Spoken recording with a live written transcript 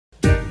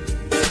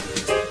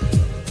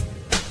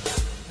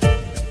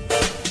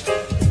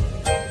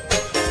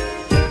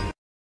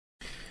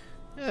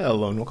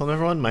Hello and welcome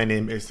everyone, my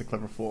name is The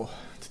Clever Fool.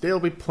 Today I'll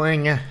be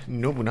playing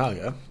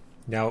Nobunaga.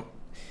 Now,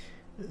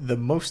 the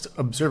most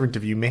observant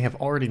of you may have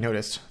already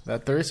noticed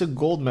that there is a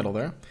gold medal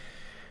there.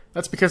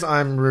 That's because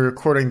I'm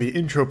recording the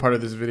intro part of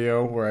this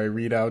video where I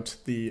read out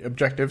the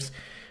objectives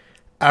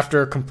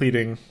after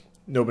completing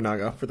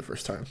Nobunaga for the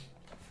first time.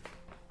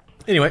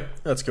 Anyway,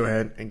 let's go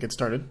ahead and get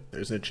started.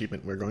 There's an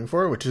achievement we're going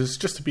for, which is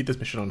just to beat this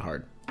mission on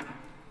hard.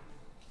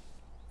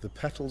 The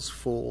petals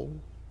fall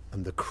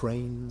and the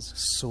cranes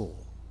soar.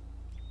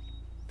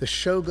 The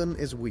Shogun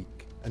is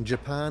weak and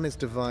Japan is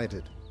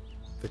divided.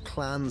 The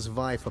clans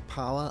vie for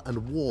power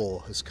and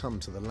war has come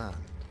to the land.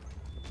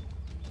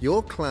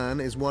 Your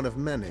clan is one of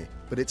many,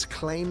 but its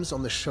claims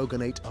on the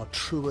shogunate are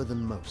truer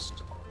than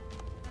most.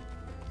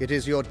 It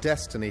is your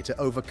destiny to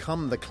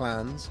overcome the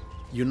clans,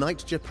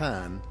 unite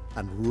Japan,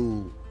 and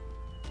rule.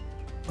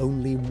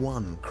 Only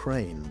one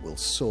crane will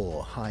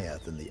soar higher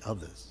than the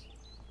others.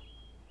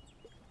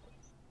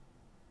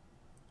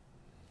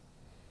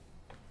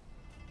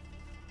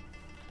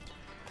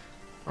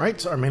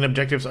 Alright, so our main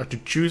objectives are to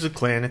choose a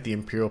clan at the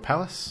Imperial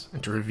Palace,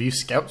 and to review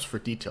scouts for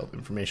detailed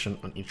information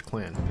on each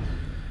clan.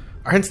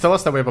 Our hints tell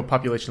us that we have a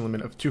population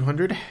limit of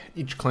 200.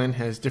 Each clan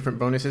has different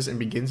bonuses and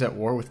begins at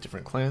war with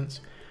different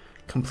clans.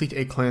 Complete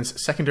a clan's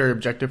secondary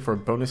objective for a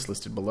bonus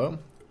listed below.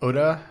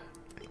 Oda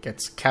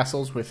gets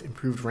castles with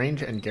improved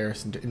range and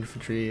garrisoned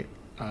infantry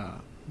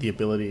gain the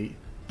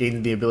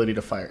ability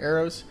to fire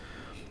arrows.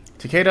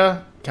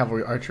 Takeda,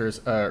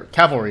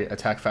 cavalry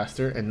attack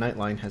faster, and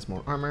Nightline has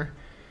more armor.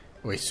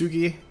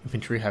 Uesugi,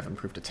 infantry have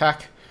improved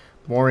attack.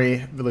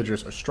 Mori,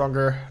 villagers are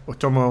stronger.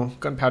 Otomo,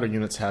 gunpowder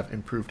units have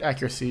improved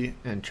accuracy.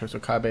 And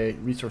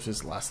Chosokabe,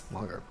 resources last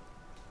longer.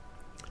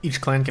 Each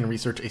clan can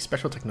research a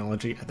special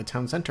technology at the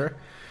town center.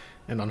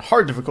 And on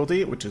hard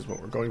difficulty, which is what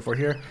we're going for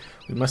here,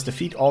 we must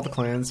defeat all the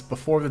clans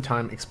before the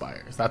time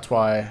expires. That's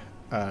why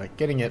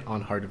getting it on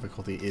hard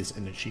difficulty is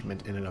an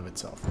achievement in and of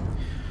itself.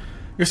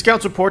 Your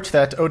scouts report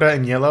that Oda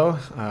and Yellow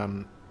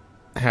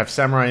have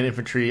samurai and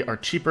infantry are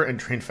cheaper and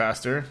train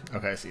faster.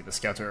 Okay, I see. The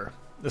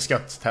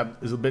scouts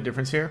tab is a bit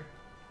different here.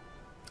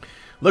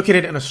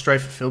 Located in a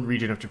strife-filled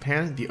region of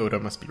Japan, the Oda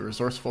must be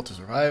resourceful to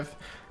survive.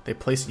 They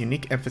place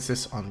unique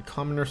emphasis on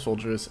commoner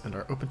soldiers and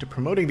are open to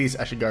promoting these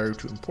Ashigaru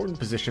to important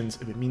positions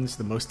if it means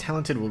the most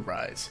talented will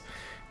rise.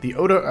 The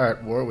Oda are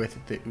at war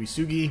with the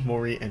Uesugi,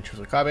 Mori, and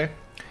Chosokabe.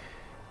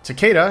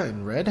 Takeda,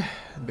 in red,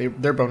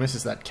 their bonus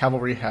is that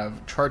cavalry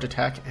have charge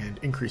attack and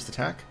increased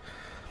attack.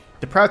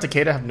 The proud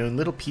Takeda have known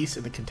little peace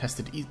in the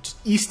contested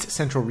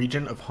east-central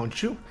region of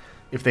Honshu.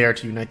 If they are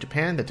to unite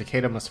Japan, the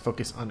Takeda must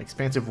focus on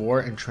expansive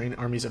war and train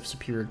armies of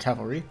superior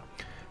cavalry.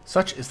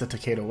 Such is the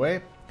Takeda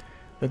way.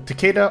 The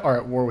Takeda are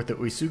at war with the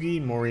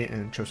Uesugi, Mori,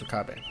 and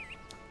Chosokabe.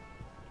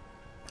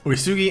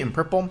 Uesugi in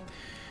purple.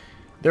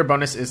 Their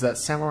bonus is that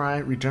samurai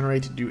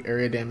regenerate, do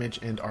area damage,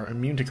 and are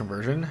immune to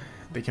conversion.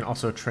 They can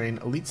also train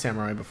elite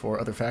samurai before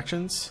other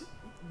factions.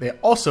 They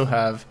also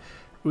have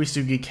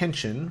Uesugi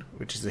Kenshin,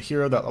 which is a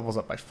hero that levels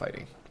up by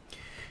fighting.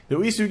 The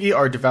Uesugi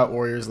are devout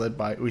warriors led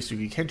by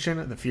Uesugi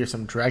Kenshin, the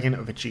fearsome dragon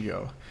of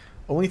Ichigo.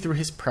 Only through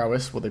his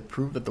prowess will they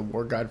prove that the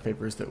war god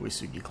favors the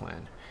Uesugi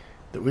clan.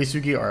 The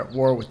Uesugi are at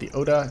war with the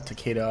Oda,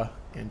 Takeda,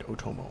 and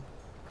Otomo.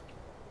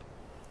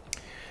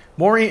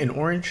 Mori in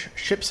orange.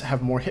 Ships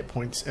have more hit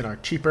points and are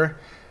cheaper.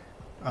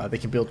 They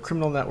can build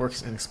criminal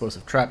networks and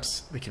explosive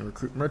traps. They can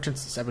recruit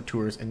merchants,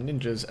 saboteurs, and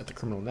ninjas at the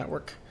criminal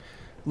network.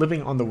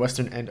 Living on the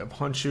western end of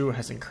Honshu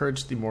has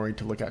encouraged the Mori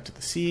to look out to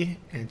the sea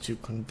and to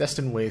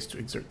clandestine ways to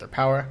exert their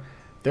power.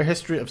 Their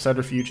history of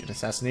subterfuge and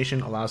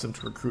assassination allows them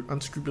to recruit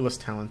unscrupulous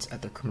talents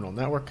at their criminal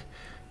network.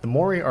 The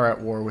Mori are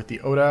at war with the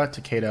Oda,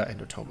 Takeda, and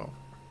Otomo.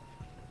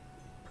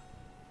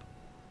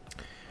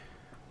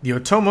 The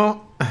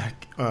Otomo,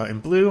 in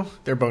blue,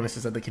 their bonus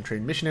is that they can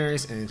train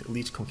missionaries and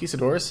elite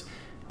conquistadors.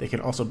 They can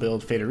also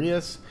build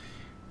feuderias.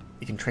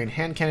 They can train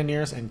hand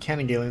cannoneers and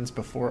cannon galeons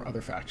before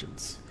other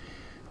factions.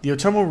 The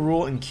Otomo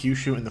rule in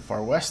Kyushu in the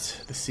far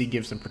west. The sea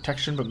gives them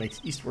protection but makes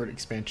eastward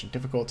expansion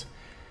difficult.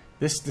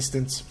 This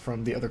distance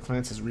from the other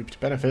clans has reaped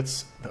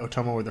benefits. The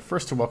Otomo were the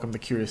first to welcome the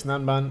curious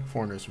Nanban,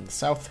 foreigners from the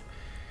south.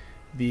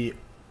 The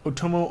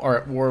Otomo are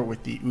at war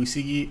with the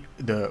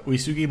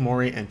Uesugi,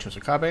 Mori, and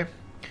Chosokabe.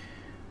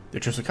 The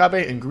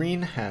Chosokabe in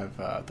green have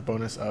the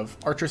bonus of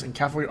archers and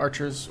cavalry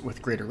archers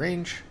with greater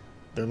range.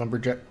 Their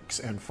lumberjacks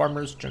and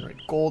farmers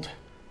generate gold.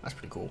 That's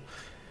pretty cool.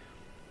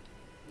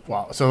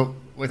 Wow, so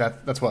with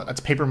that's what? That's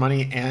paper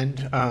money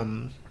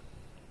and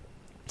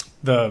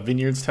the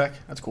vineyards tech.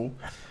 That's cool.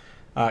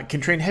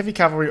 Can train heavy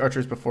cavalry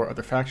archers before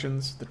other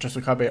factions. The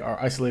Chosokabe are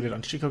isolated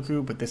on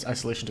Shikoku, but this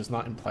isolation does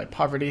not imply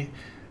poverty.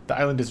 The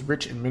island is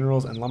rich in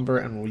minerals and lumber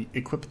and will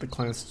equip the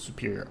clan's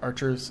superior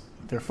archers.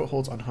 Their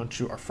footholds on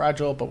Honshu are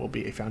fragile, but will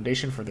be a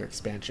foundation for their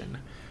expansion.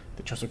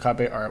 The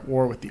Chosokabe are at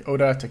war with the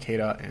Oda,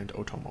 Takeda, and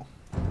Otomo.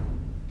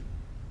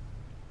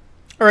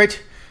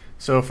 Alright,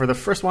 so for the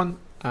first one,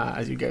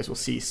 as you guys will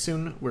see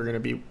soon, we're going to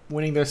be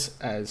winning this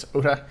as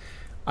Oda.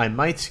 I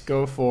might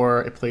go for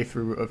a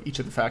playthrough of each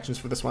of the factions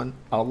for this one.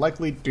 I'll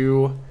likely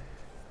do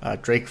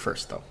Drake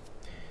first, though.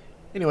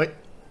 Anyway,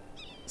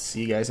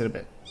 see you guys in a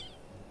bit.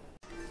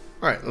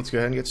 Alright, let's go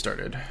ahead and get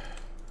started.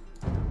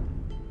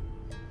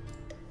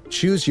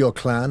 Choose your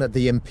clan at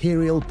the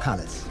Imperial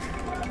Palace.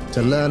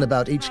 To learn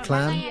about each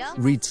clan,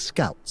 read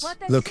Scouts.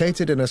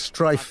 Located in a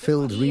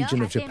strife-filled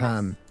region of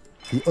Japan,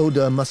 the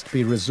Oda must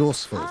be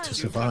resourceful to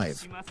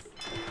survive.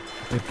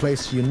 They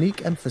place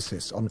unique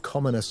emphasis on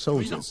commoner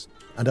soldiers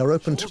and are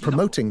open to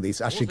promoting these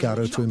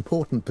Ashigaru to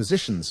important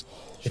positions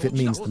if it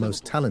means the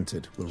most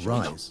talented will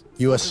rise.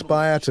 You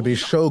aspire to be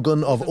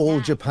Shogun of all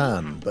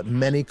Japan, but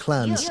many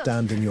clans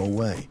stand in your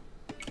way.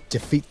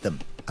 Defeat them,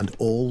 and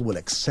all will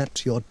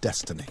accept your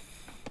destiny.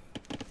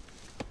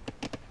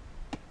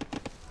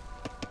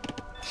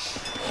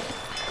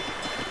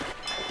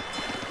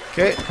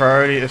 Okay,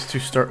 priority is to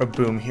start a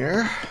boom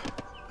here.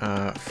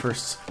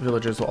 First,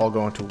 villagers will all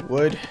go into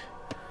wood.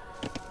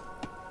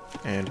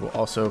 And we'll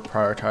also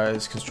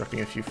prioritize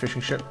constructing a few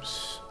fishing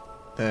ships.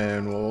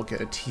 Then we'll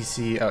get a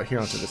TC out here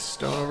onto this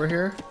stone over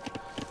here.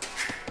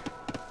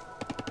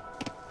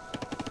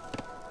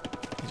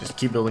 Just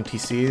keep building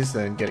TCs,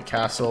 then get a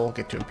castle,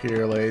 get to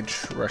Imperial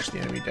Age, rush the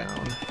enemy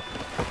down.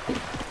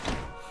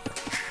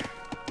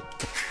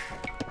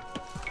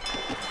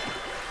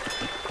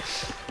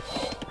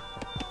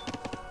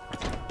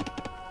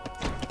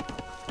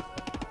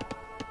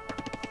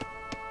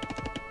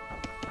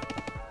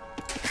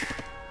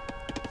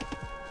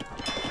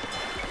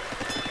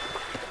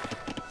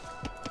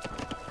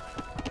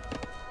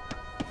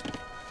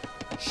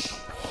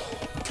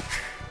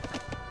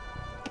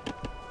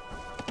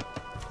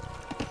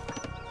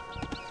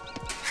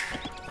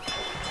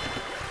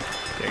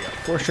 Okay, got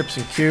 4 ships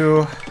in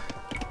queue.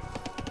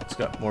 It's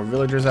got more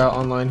villagers out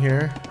online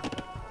here.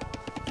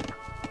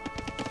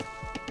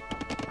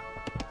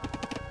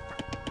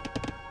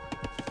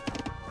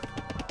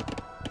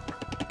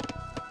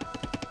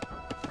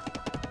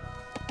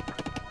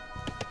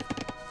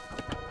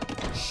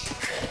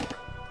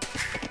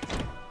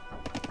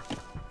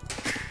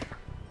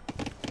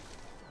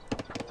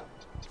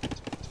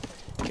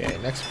 Okay,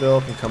 next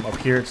build can come up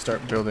here and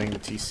start building the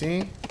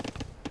TC.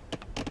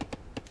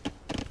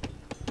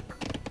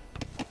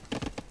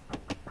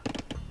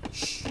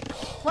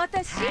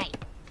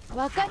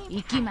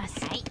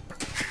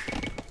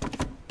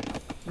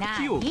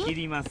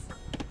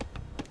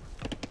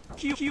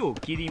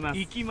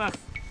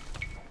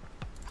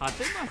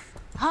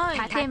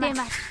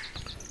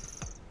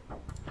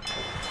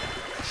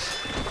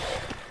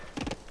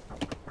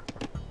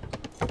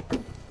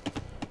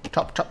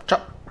 Chop, chop,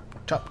 chop,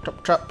 chop,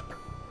 chop, chop.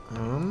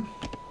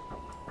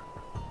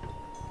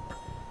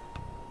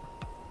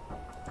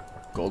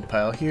 Gold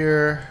pile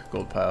here,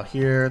 gold pile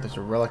here. There's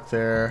a relic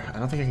there. I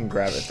don't think I can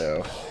grab it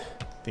though.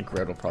 I think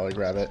Red will probably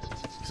grab it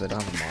because I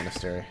don't have a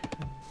monastery.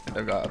 And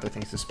I've got other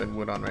things to spend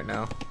wood on right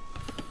now.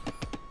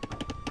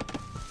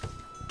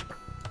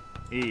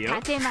 Okay,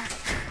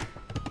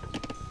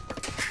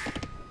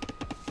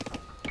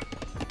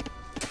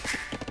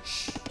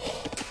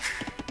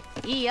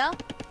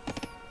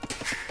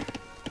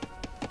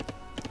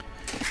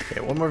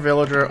 one more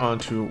villager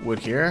onto wood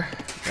here.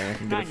 Then I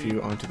can get a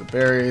few onto the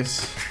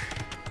berries.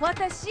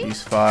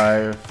 These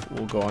 5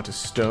 will go onto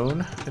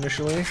stone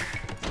initially.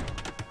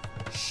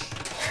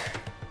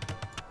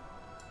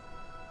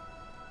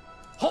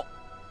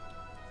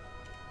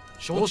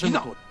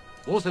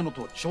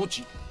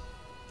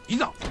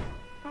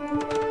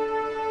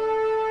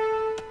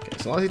 Okay,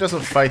 as long as he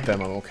doesn't fight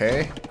them, I'm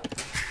okay.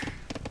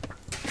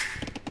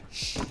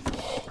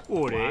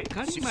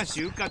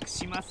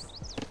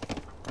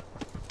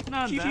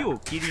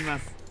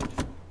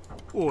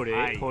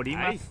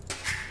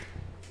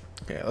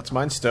 Okay, let's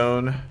mine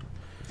stone.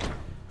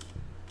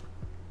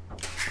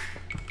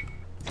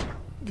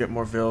 Get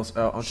more vills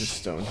out onto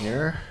stone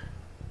here.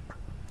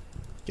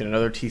 Get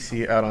another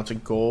TC out onto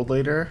gold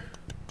later.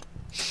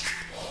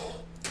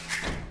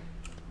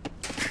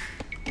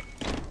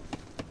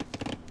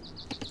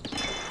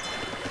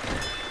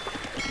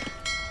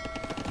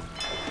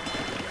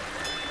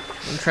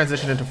 I'm gonna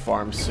transition into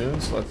farm soon,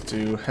 so let's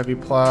do heavy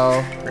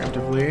plow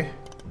preemptively.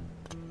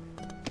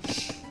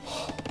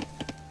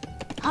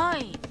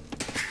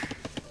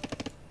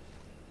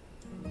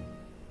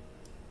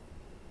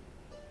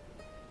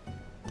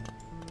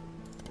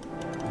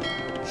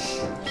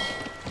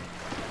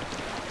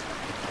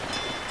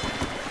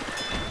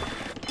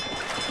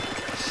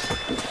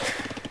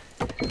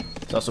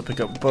 Let's also pick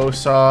up bow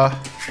saw.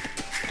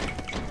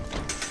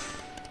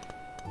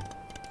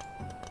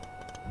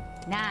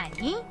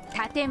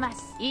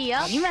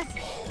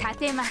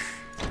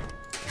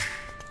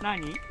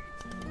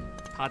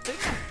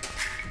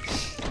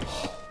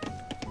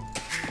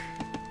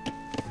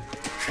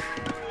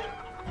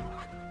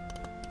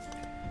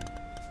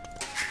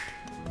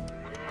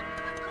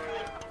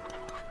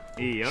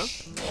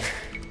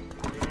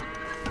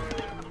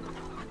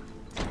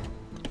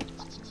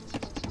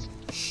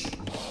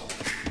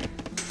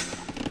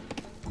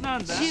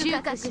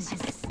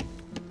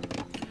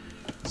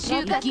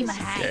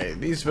 Okay,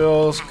 these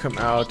vills come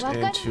out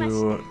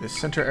into the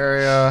center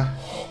area.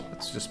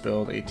 Let's just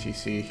build a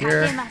TC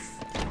here.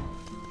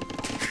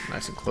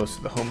 Nice and close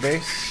to the home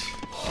base.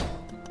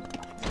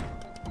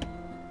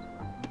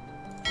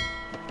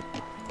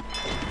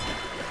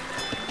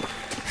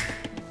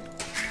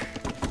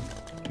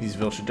 These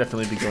vills should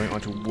definitely be going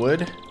onto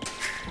wood.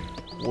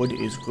 Wood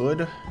is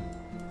good.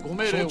 ご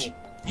命令を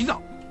いざ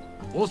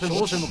仰せの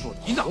通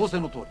りいざ仰せ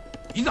の通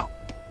りいざ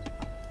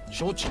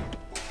承知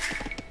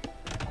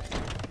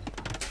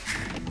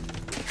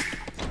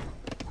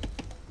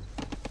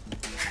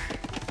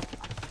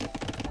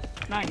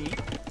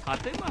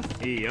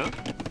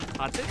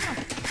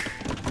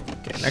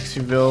Okay, next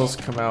few vills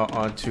come out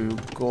onto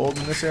gold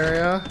in this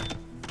area.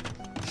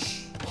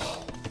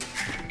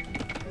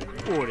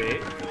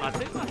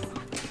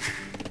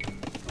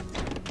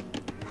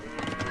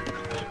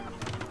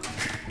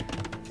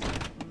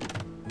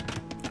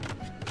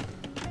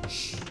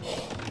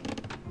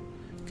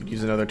 Could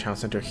use another town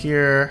center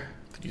here.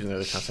 Could use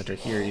another town center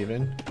here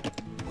even.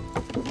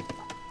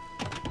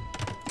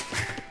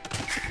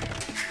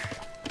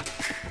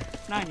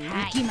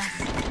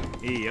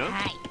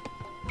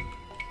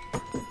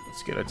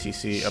 Let's get a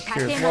TC up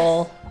here as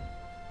well.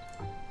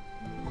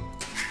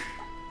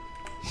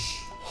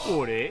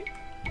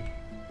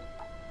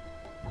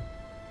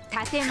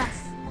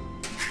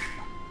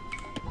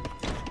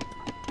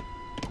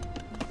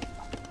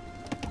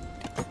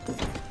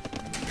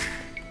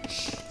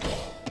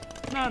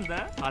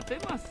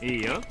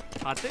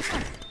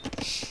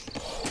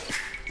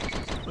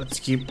 Let's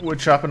keep wood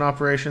chopping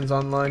operations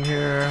online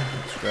here.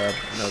 Let's grab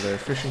another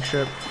fishing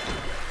ship.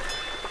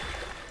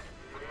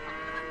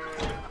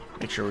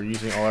 Make sure we're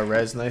using all our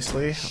res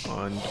nicely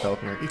on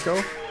developing our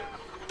eco.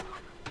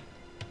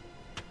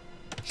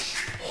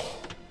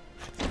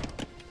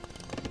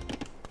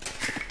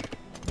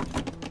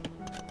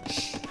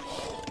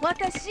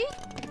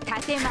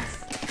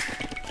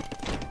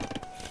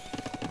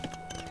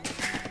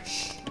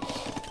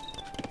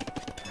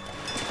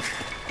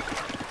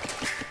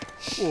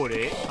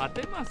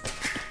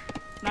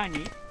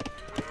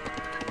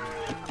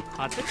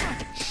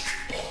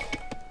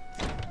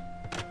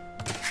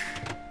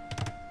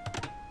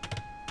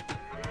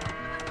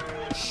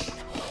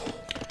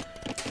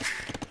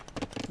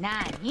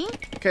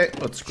 Okay,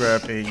 let's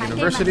grab a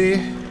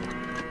university.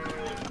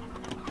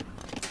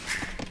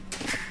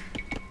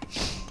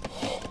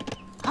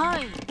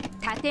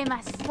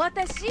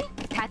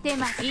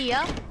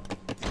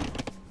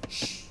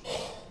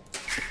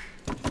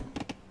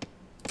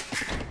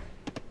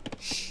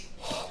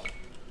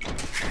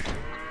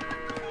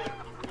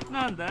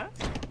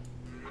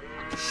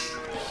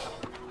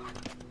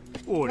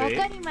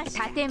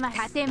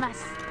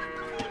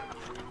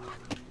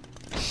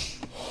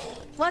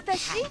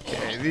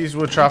 Okay, these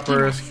wood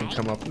choppers can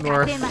come up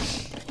north.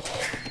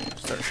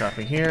 Start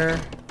chopping here.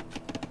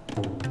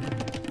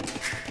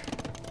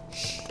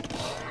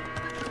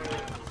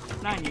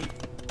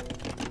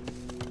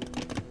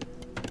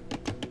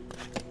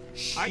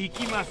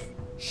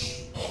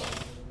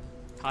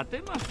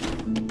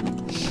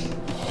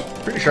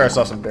 Pretty sure I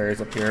saw some berries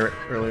up here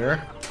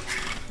earlier.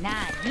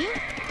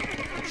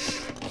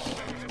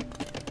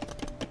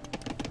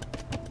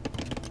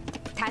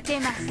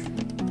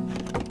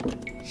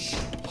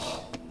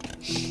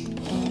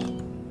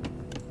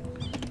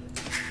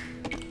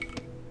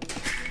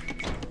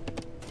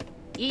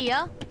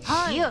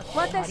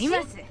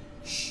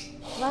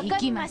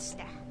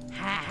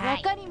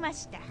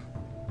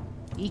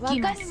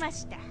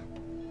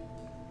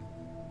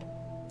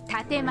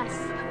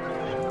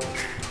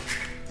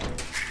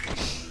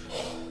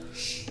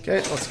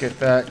 Okay, let's get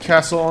that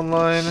castle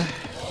online.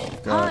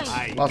 We've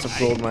got lots of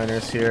gold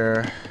miners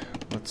here.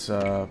 Let's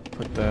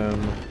put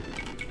them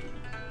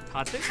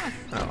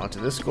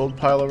onto this gold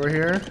pile over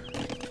here.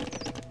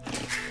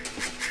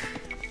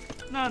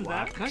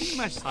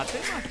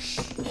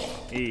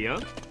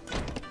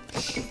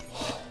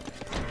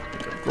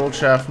 Gold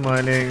shaft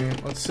mining.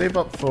 Let's save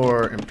up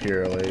for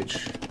Imperial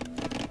Age.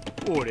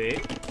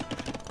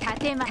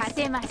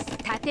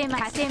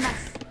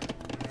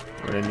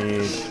 We're gonna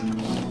need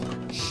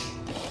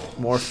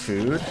more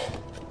food.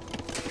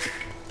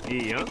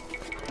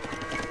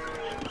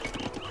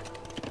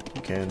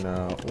 We can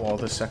wall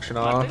this section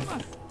off.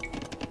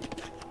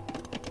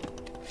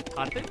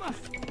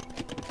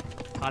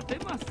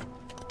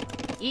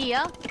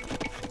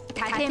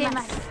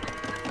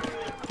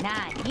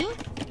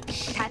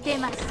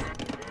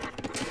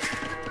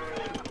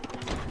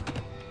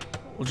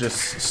 We'll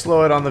just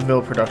slow it on the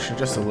vil production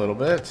just a little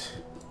bit.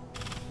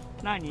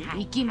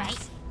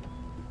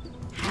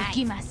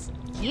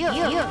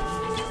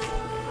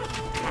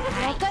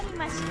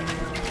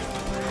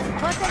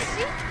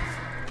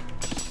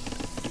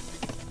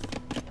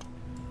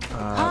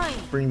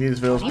 Bring these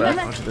vils back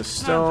onto the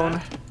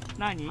stone.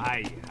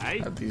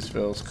 Have these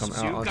vils come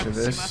out onto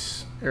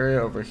this area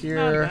over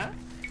here.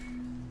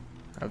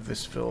 Have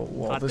this vil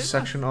wall this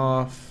section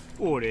off.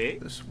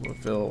 This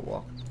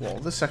vil wall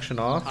this section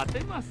off.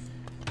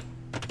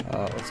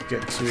 Let's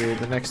get to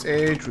the next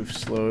age. We've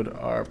slowed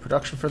our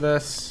production for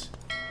this.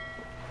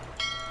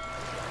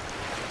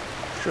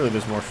 Surely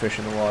there's more fish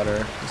in the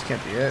water. This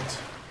can't be it.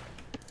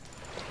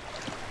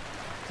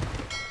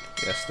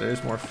 Yes,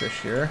 there's more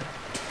fish here.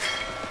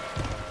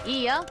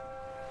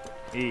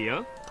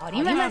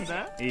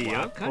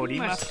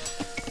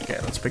 Okay, Okay,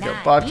 let's pick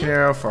up Bodkin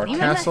Arrow for our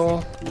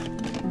castle.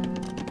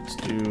 Let's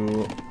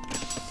do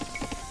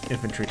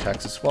infantry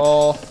attacks as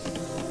well.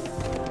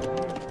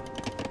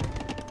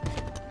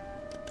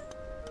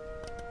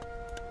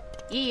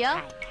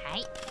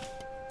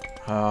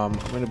 I'm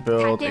going to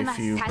build a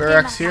few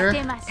barracks here.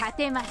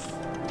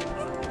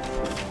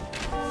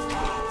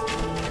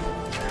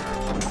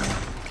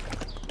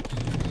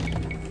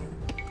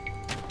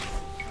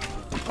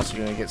 Also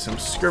going to get some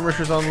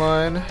skirmishers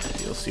online.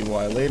 You'll see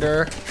why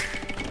later.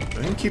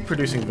 We can keep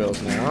producing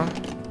bills now.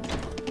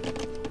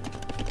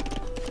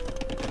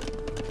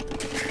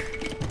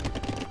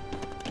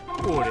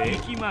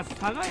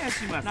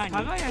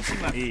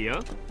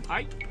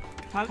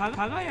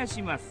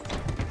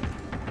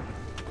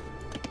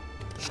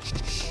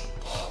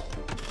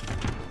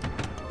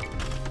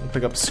 We'll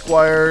pick up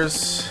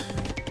squires.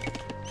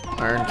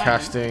 Iron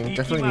casting.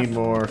 Definitely need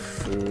more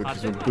food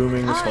because we're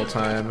booming this whole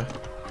time.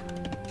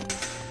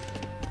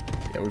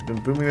 Yeah, we've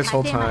been booming this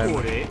whole time.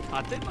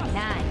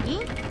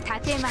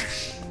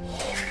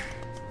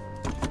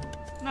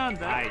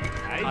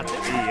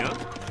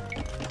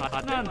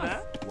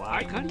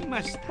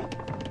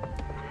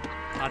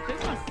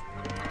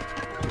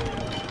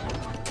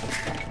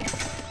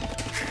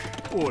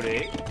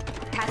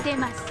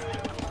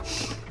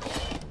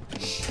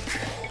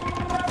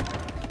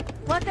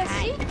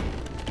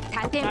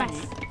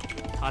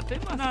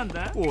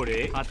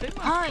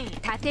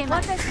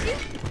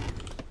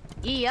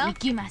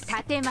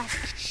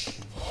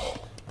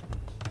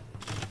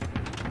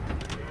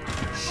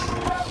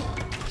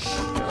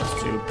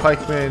 Let's do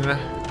pikemen,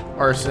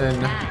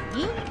 arson,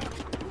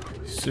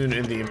 soon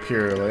in the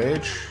Imperial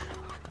Age.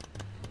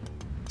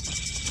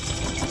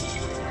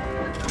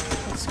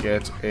 Let's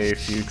get a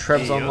few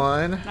trebs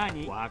online.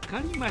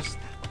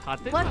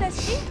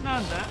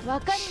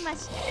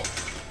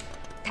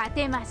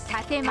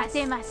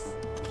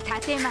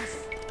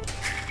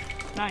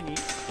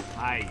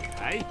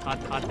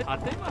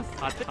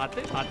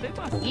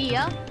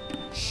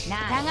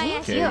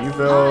 Okay, you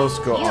bills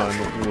go on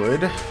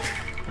wood.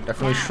 We're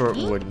definitely short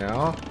wood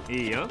now.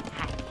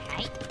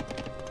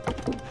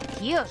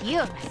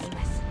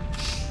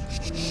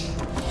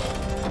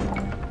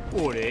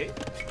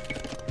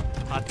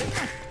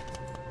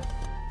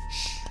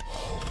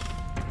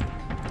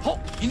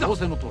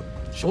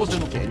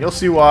 Okay, you'll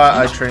see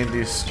why I trained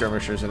these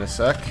skirmishers in a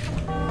sec.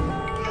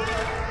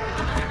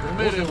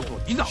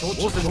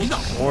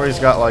 Mori's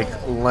got like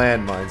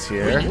landmines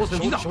here.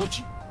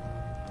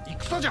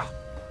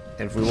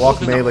 And if we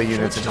walk melee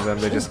units into them,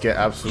 they just get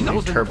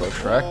absolutely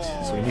turbo-shreked.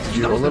 So we need to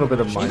do a little bit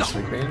of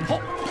minesweeping.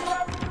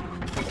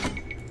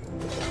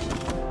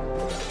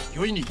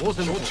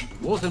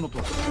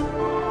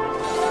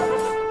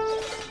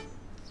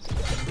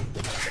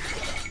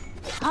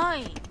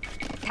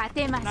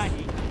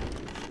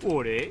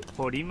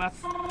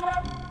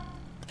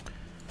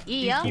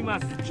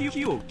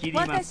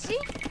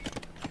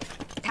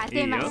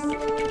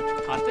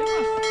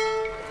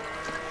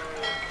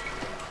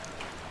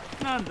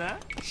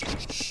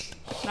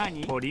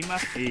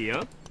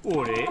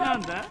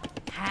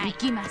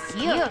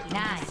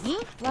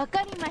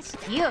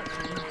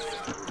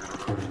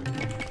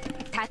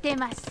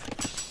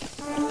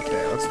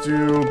 Okay, let's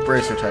do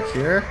bracer tech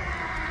here.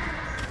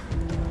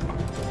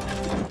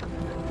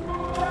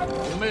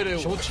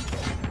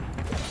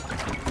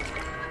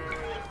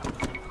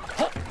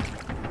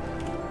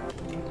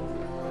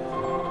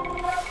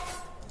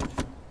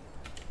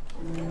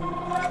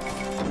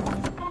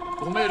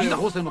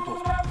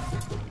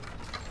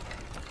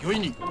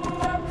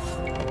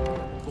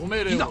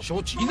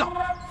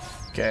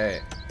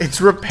 Okay,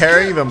 it's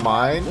repairing the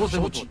mine.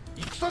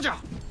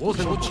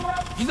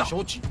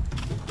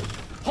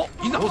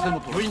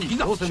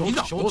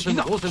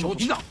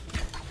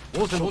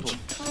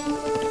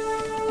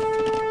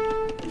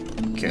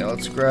 Okay,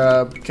 let's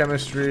grab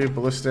chemistry,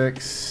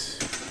 ballistics.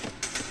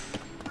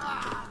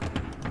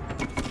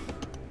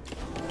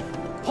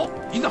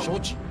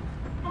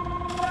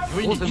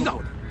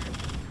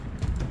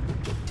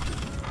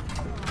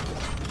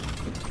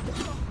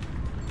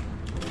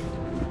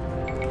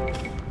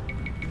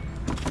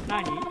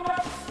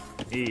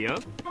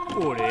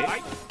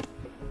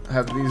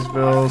 Have these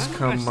bills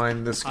come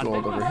mine this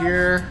gold over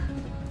here.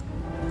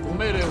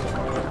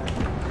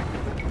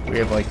 We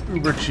have like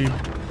uber cheap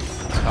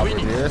copper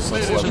here, so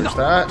let's leverage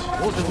that.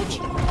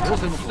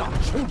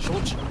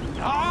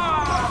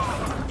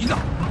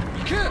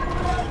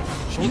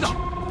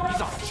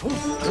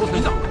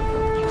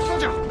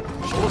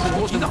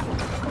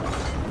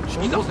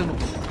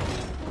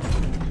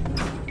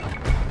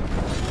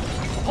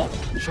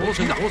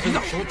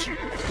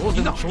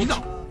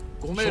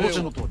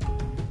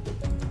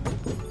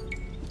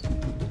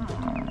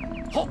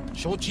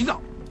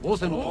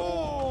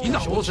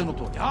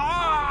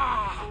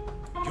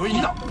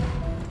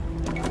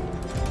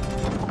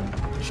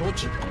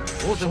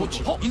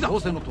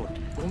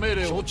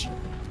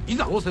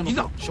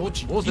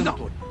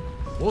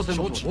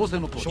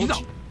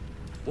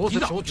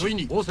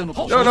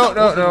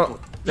 No.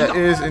 That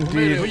is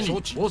indeed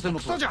仰せの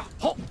とおりは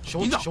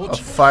承知承 a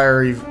知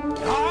fiery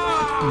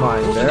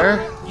mine there.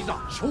 いざ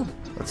勝負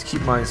Let's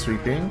keep mine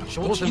sweeping.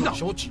 承知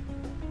承知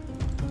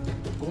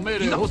ご命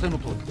令仰せの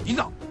とおりい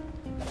ざ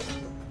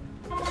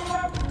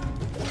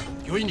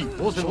御意に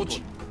仰せのとお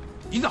り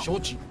いざ承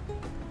知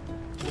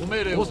ご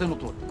命令仰せの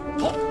とおり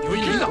は御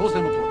意に仰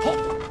せのとおりは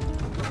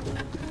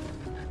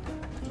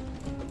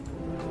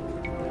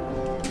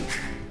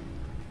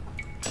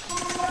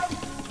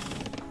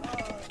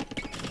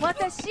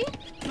私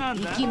な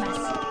んだ行きます。何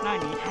は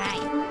い。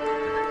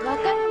わ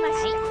かりま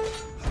し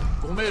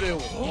た。ご命令を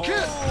行け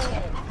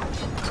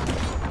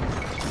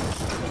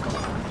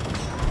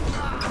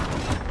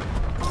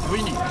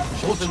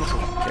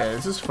Okay,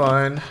 this is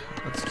fun.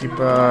 Let's keep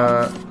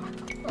our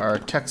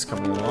techs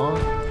coming along.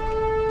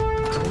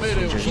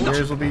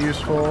 Engineers will be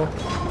useful.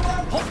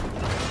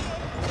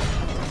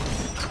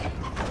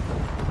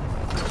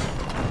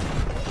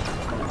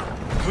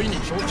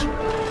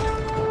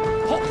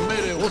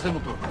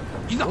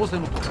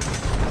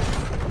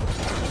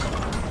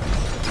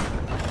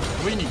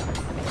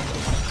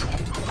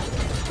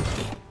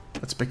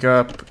 Let's pick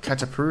up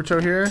Katapuruto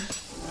here.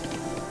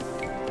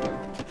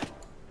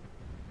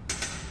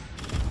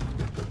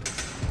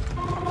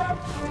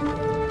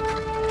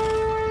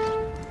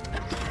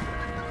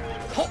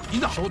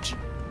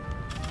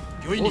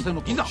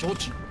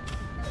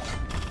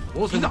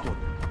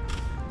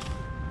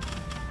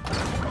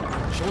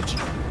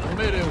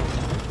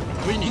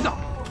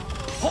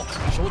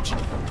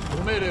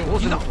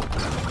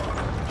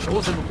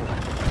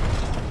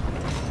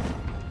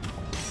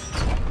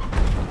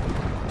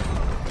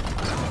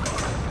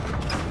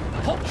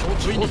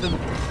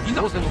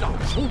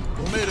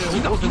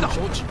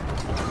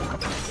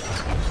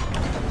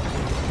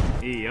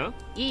いいよ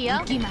いいよ。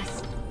行きま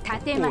す。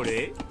立てます。こ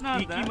れ行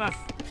きます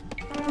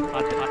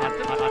当てます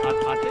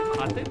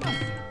何な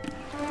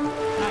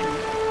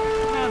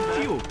んだ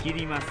木を切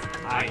ります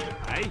はいは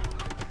い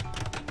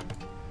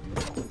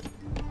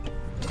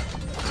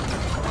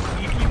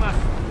行きます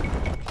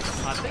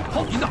当てます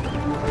いざ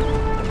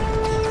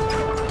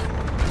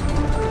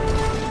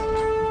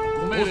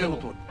ご命令の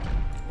とおり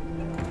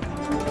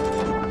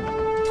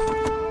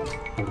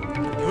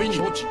御意に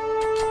承知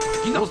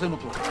いざ仰せの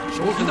とおり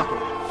承知だ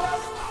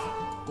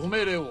ご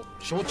命令を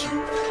承知い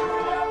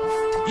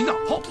ざ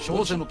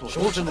承知のとおり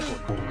承知のと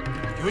おり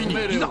御意に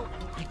命令を行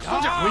くぞ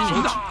じゃ御意に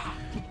いざ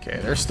Okay,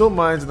 there's still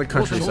mines in the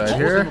countryside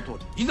here.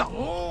 いざ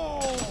こ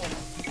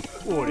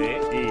れ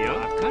いいよ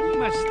わかり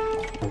まし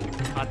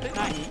た当て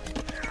何当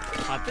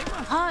て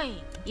ますは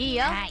い。いい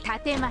よ。立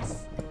てま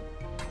す。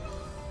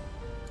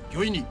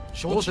御意に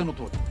承知の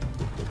とおり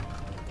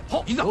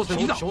はい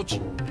ざ承知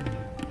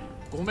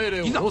ご命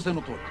令を仰せ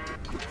のとおり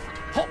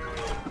は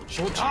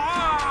承知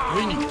御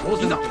意に仰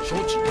せのとおり承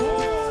知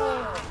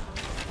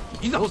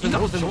いざ仰せ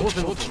の承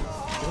知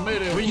ご命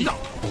令をいざ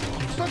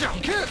戦じゃ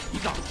行けい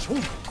ざ勝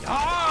負や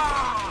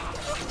は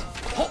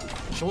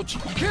承知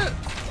行け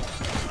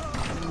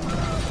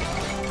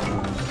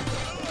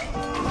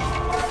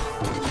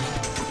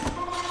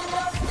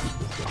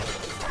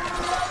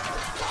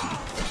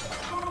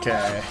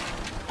Okay.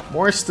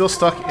 Mori's still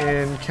stuck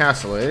in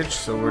Castle Age,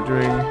 so we're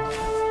doing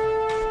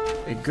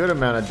a good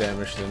amount of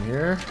damage in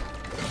here.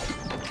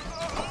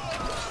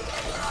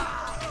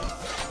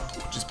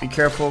 Just be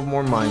careful of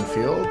more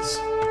minefields.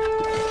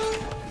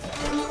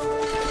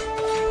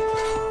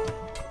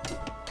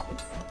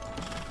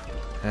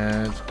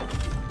 And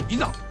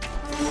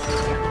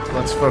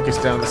let's focus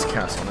down this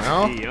castle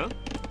now. いいよ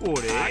こ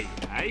れはい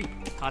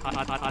当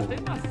て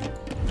ます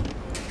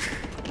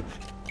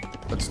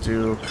Let's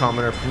do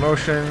commoner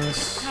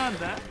promotions. なん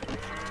だ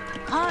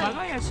は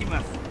耕し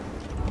ます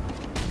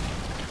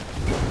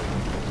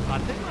当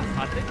てます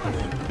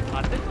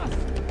当てます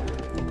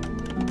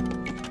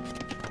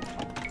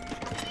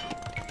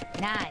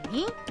い。な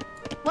に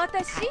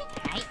私は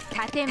い。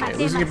立てま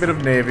Okay, す。 losing a bit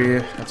of navy.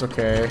 That's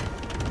okay.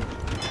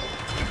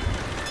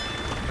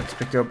 Let's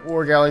pick up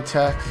War Galley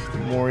Tech. The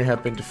Mori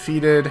have been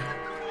defeated.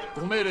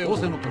 ご命令仰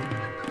せのとおり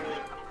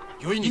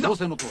御意に仰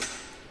せのとおり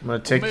I'm gonna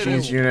take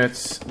these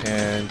units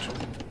and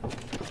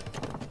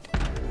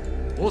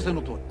仰せ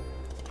のとおり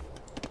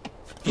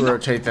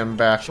rotate them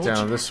back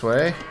down this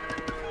way.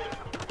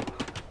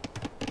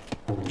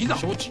 いざ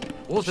承知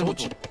仰せの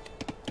とおり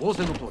仰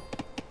せのとおり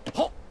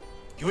は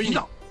御意に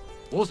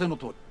仰せの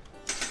とおり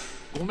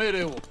ご命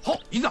令をは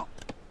いざ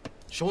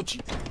承知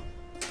こ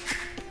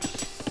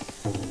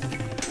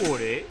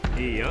れ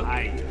いいよ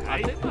はい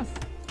当てます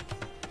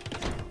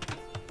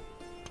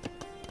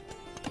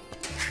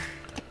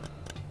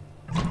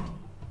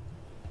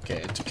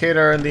Okay,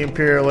 Takeda in the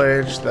Imperial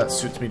Age. That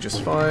suits me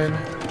just fine.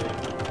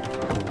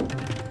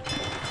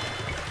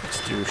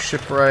 Let's do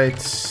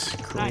shipwrights,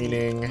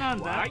 careening. なん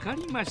だわか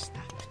りまし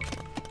た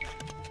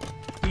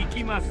行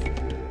きます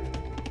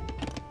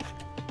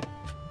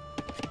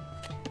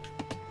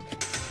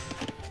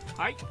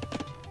はい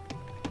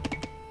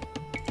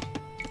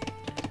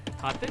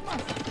立てま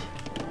す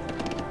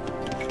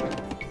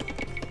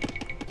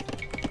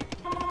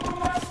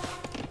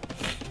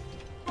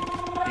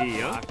いい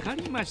よわか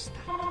りまし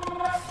た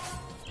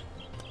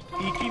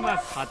行きま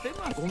す。果て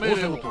ます。ご命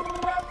令の通り。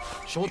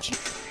承知。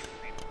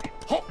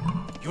はっ、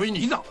御意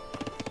にいざ。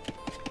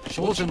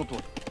承知の通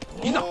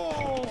り。いざ。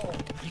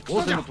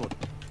仰せの通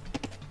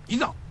り。い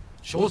ざ。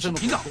承知の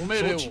いざ。ご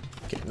命令を。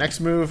Okay,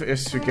 next move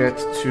is to get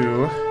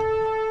to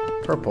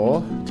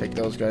purple. Take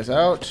those guys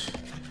out.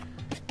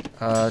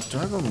 Do I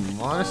have a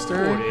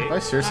monastery? Have I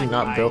seriously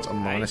not built a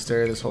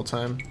monastery this whole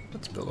time?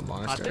 Let's build a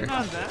果て monastery.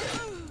 なんだ。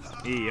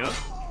いいよ。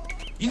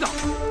いざ。はっ、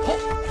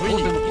御意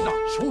にいざ。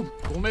勝負。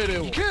ご命令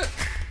を。行け。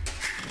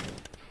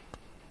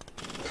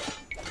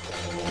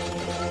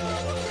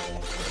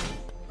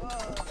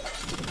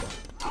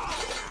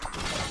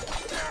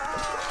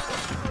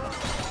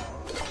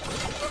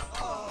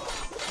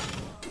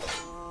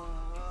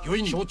御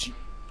意に承知。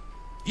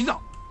いざ。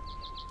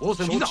仰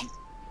せのいざ。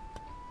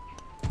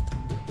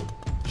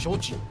承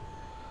知。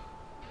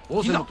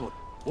仰せの通り。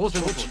仰せ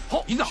の通り。は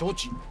っ、いざ。承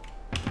知。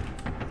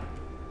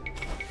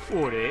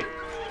俺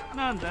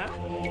なんだ。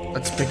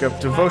 Let's pick up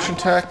devotion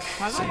tech.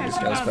 Send these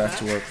guys back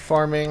to work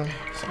farming.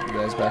 Send you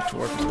guys back to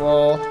work as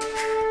well.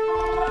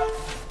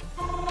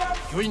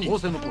 御意に仰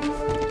せの通り。は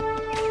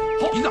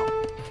っ、いざ。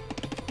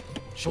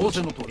承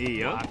知の通り。いい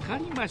よ。わか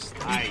りまし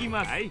た。行き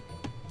ます。はい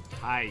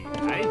はい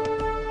はい。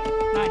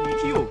何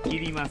木を切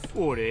ります。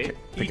俺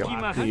Pick 行き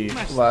up ます。 the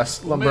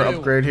last lumber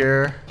upgrade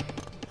here.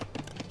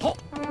 はっ。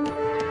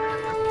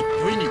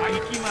御意に。はい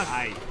行きます。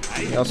はいはい。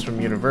 Anything else from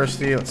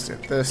university? Let's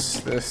get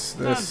this, this,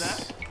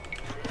 this.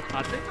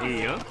 果てい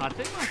いよ。果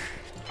てます。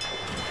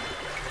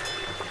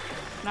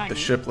何 The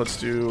ship, let's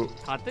do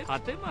果て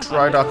ます。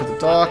 dry dock at the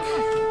dock.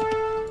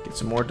 Get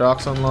some more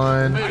docks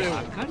online.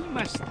 わかり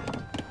ました。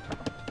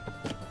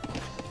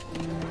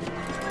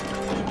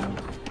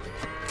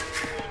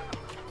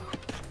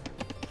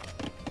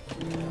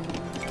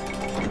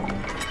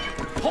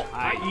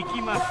はい行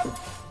きます。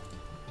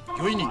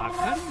御意に。わ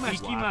かりま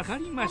した。わか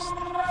りました。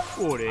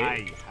俺は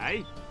いは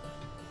い。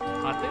果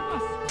てま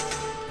す。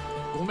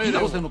ご命令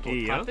仰せの通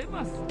り。いいよ。果て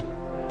ます。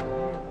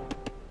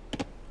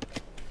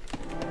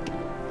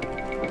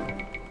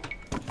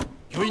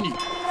御意に。ご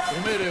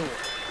命令を。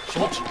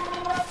承知。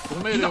ご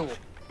命令を。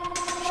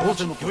承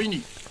知の御意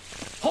に。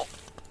はっ。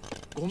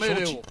ご命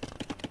令を。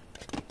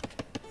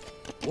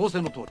仰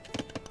せの通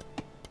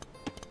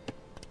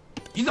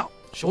り。いざ。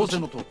承知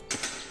の通り。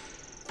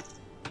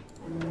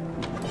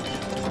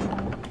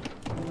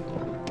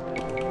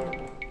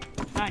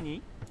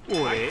何俺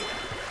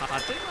果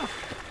てます。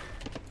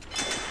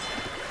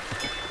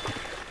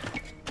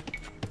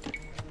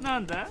な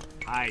んだ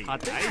はい果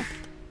てます。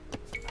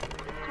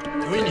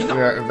 御意に。い We ざ。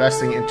 are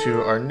investing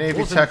into our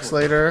navy techs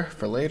later,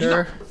 for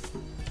later.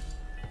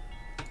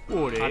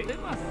 俺果て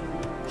ます。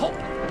はっ。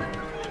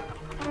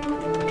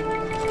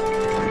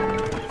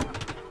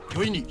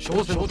御意に。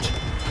承知。い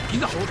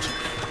ざ。承知。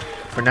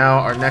 For now,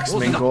 our next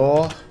main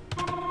goal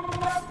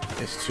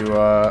is to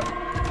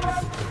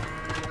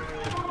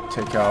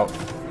take out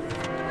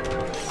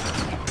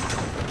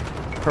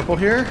purple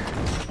here.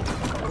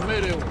 ご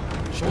命令を。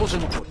承知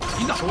の通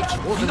り。いざ。承知。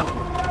仰せの通り。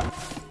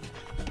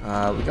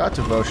 We got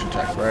devotion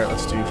tech, right?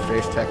 Let's do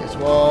faith tech as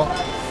well.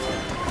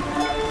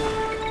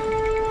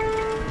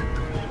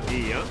 い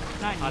いよ。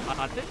何果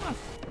てます。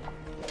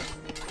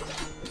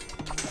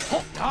は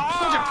っ。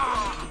そうじゃ。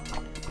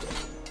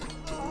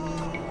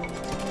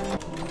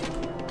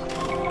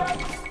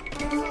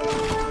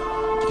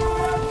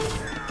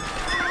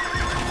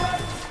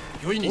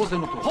御意に。仰せ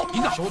の通り。はっ。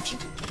いざ。承知。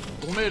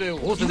ご命令を。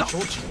仰せの承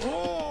知。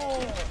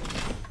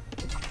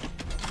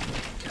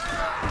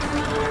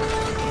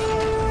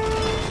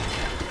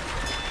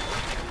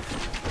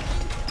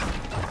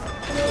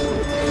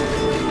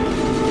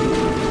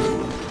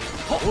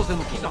仰せ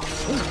の通り。いざ。承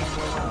知。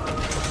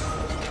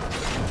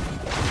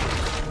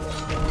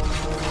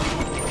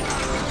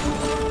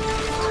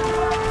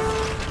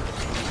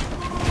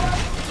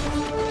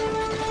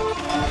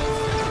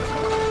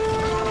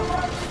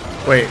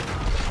Wait,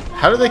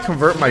 how do they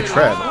convert my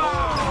treb? 行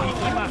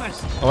きま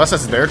した。 Unless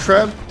that's their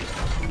treb?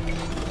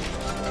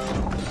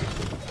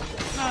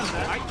 なんだ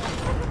はい。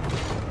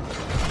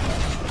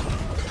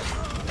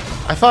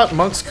 I thought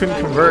monks couldn't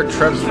convert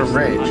trebs from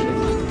rage.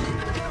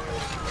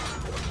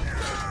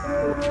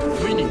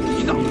 御意に。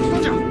いざ。そう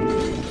じゃ。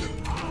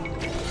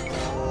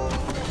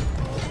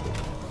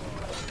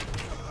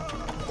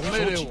ご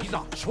命令を。い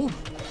ざ。勝負。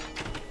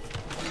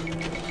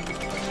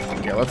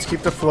 Okay, let's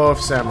keep the flow of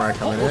samurai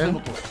仰 coming せの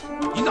in. 通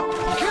り。いざ。行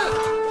け。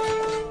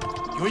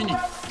御意に。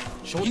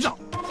承知。いざ。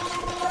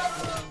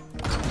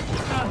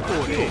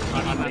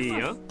俺いい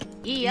よ。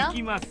いいよ行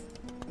きます。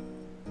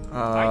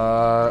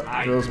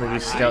 Girls maybe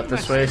scout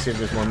this way, see if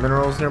there's more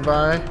minerals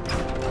nearby.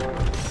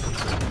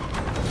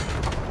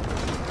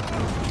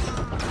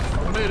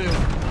 ご命令を。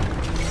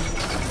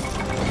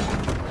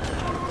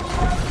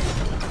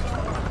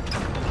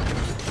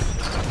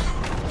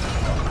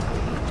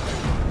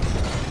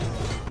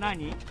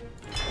何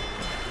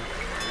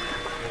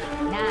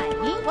何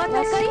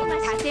私今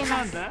立てます。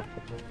なんだ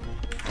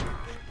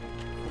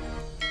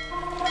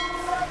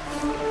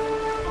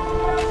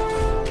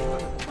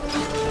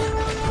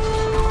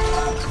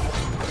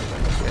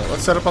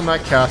Let's set up on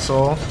that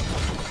castle.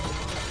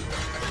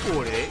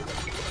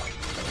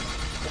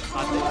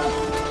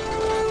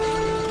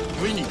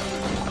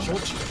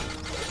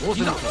 仰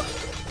せのとおり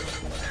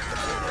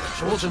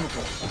承知のと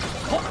おり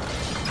は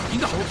っい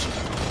ざ承知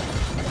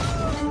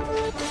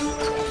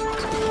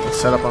Let's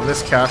set up on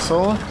this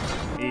castle.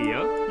 いい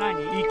よ。何？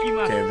行き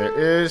ます。 Okay, there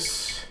is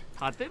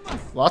果てます。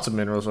 lots of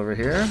minerals over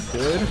here.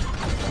 Good.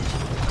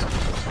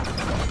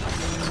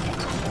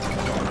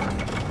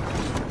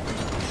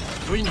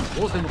 御意に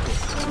仰せのと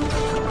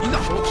おりいざ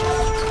承知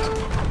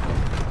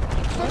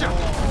戦じゃ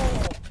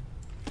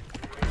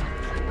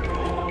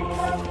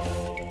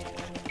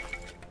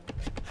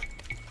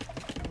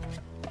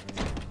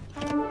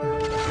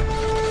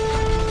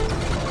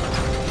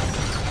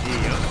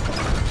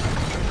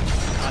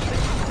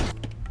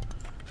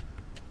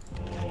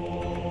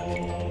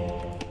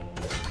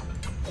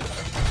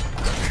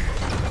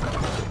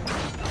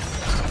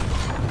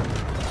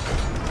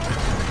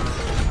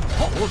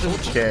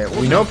Okay,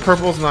 we know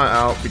purple's not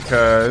out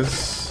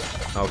because...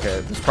 Okay,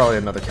 there's probably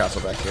another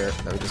castle back here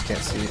that we just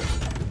can't see.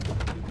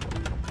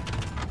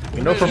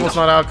 We know purple's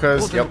not out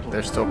because, yep,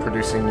 they're still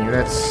producing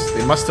units.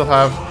 They must still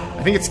have...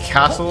 I think it's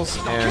castles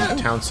and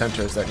town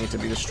centers that need to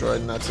be destroyed,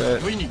 and that's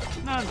it.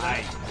 なんだ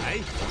い？はい、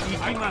行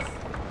きます。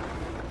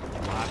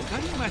わか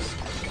りまし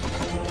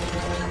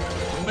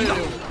た。命令を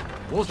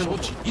仰せのとお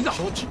りいざ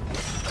承知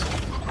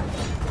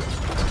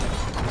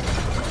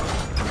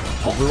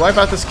If we wipe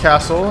out this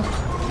castle...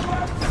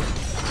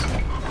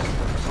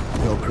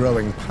 Your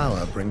growing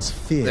power brings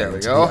fear There we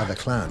into go. the other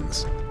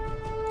clans.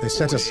 They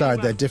set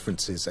aside their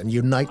differences and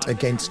unite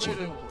against you.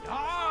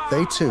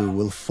 They too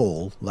will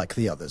fall like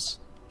the others.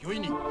 御意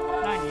にいざ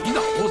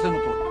仰せ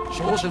のとおり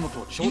承知のと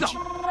おり承知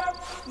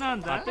な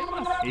んだ？果て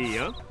ます。いい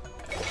よ。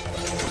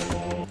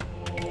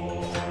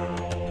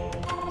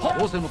は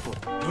仰せのとお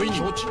り御意に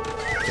承知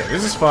Okay,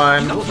 this is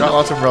fine. We've got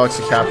lots of relics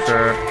to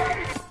capture.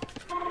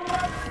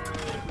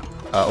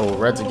 Oh,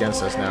 red's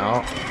against us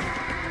now.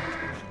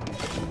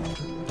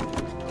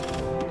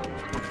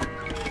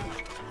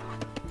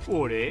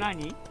 俺？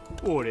何？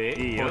俺？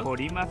いいよ。掘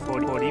ります。掘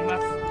りま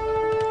す。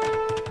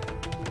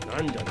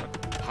なんじゃな。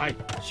はい、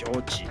承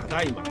知。た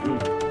だいま。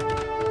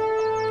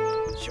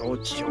承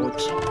知、承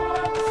知。た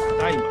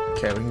だいま。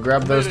 Okay, we can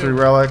grab those 3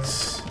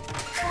 relics.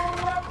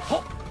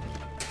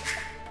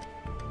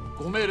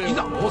 ご命令い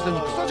ざ仰せの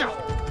とおり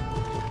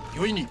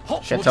御意に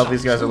Can't tell if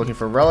these guys are looking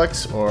for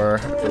relics or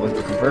if they're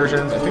looking for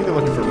conversions. I think they're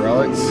looking for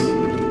relics.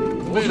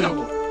 ご命令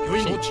を御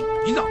意に承知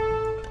いざ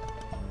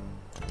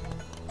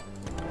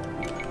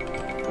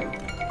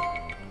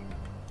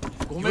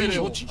ご命令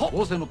を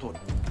仰せのとおり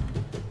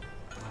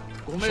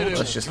ご命令を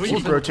Let's just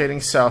keep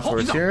rotating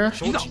southwards here.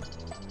 承知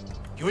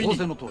御意に仰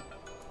せのとおり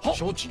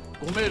承知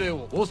ご命令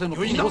を仰せの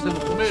とおり仰せの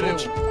ご命令を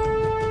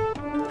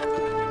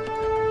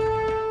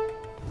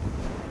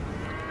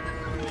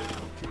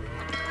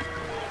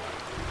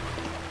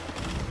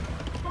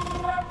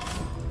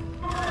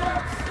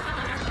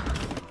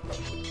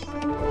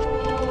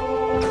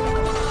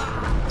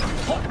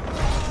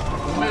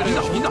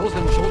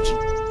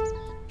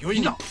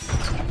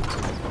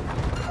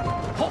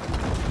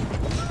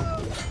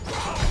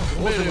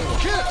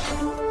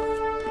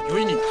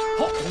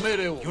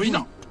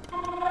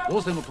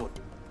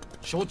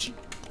承知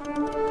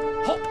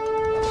は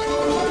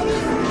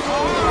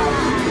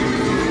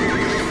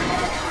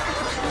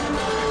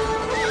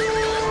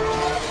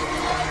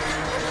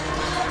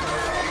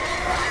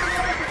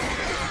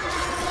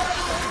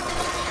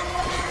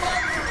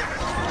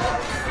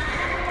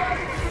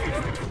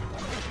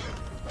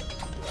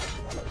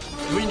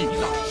御意にい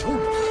ざ勝負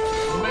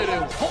ご命令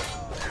をは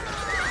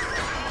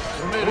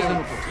ご命令を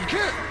行け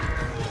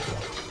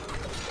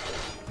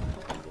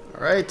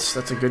Alright,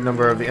 that's a good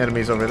number of the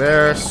enemies over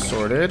there.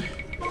 Sorted.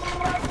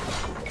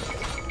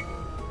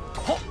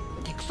 は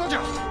戦じ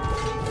ゃ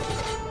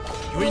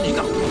御意にい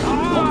ざご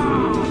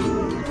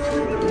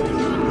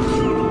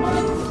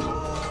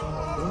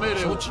命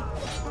令を承知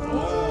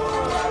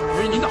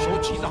御意にいざ承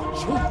知いざ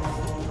勝負は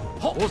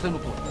仰せの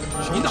とおり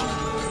いざ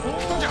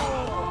戦じゃ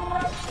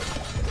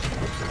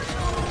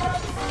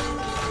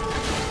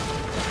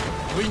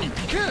御意に行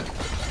け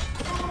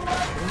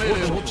ご命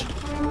令を承知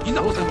い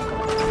ざ仰せのとお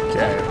り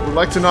Okay, we'd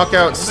like to knock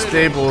out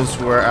stables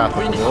where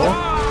applicable.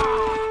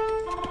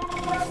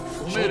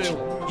 ご命令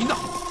をいざ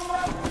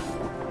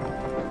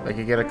I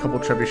could get a couple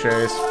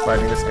trebuchets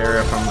fighting this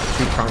area from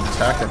 2-pronged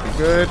attack, that'd be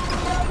good.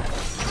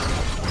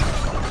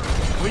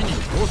 御意に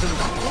仰せの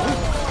と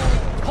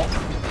おり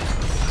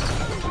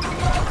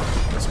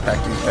Let's pack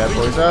these bad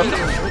boys up.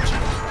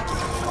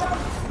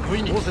 御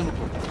意に仰せのと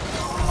おり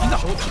いざ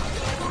承知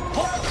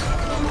は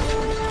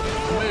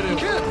ご命令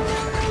を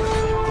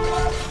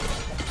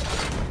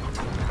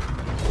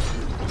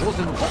仰せ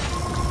のと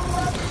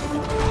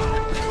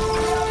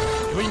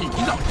御意にいざ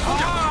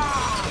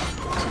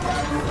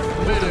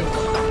ご命令を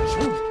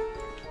勝負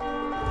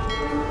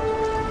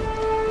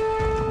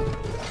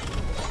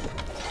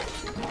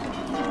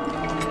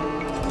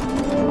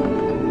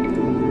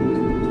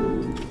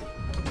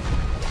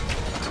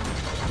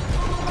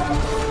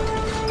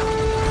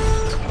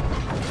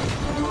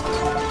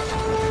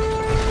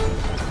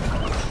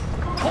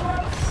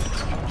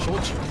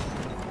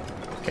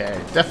Okay,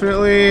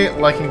 Definitely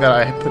liking that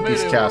I put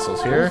these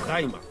castles here. ただ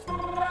いま。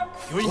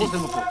御意に仰せ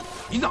の通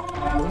りいざご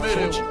命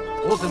令を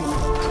仰せの通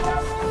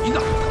りいざ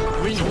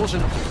御意に仰せ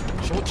の通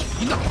り承知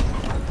いざ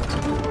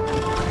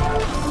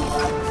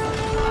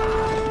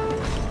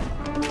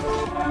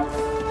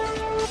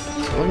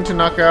Looking to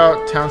knock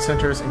out town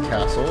centers and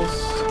castles.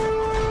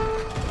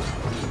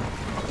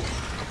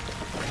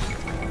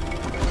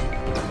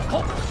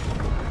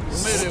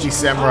 These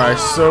samurai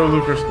so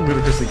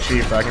ludicrously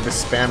cheap that I can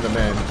just spam them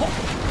in.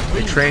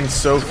 They train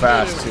so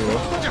fast too.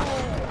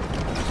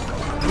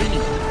 御意に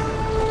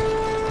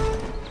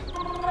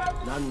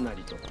何な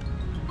りと。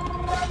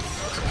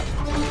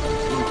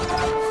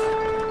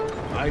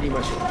参り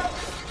ましょう。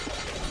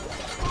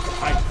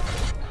はい。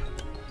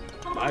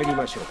参り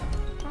ましょう。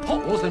は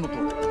仰せの通り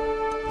行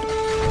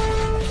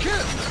け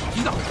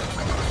いざ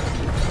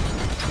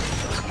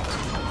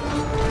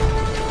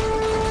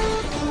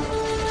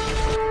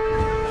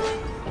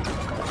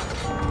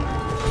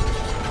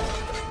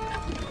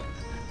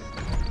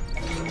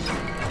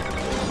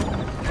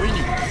御意に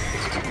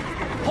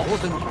仰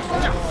せの通りい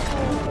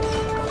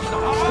ざ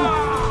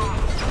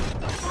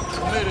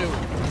ご命令を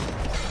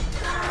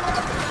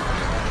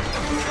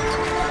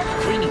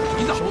御意に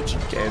いざ承知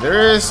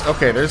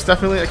Okay, there's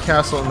definitely a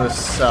castle in the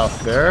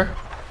south there.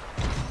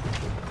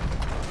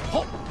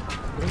 は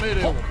ご命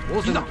令を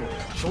仰せの通り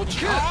承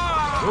知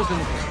仰せの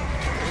通り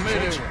ご命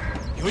令を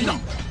御意に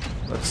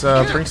Let's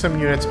bring some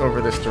units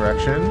over this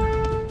direction.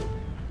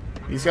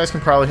 These guys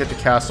can probably hit the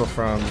castle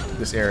from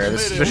this area.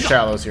 This is the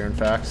shallows here, in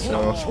fact,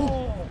 so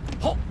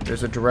は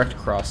there's a direct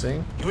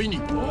crossing. 御意に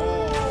は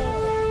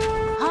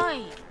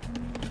い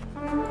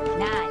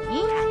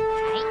何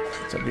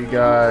Let's have you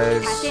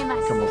guys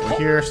come over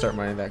here, start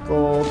mining that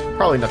gold.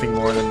 Probably nothing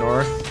more in the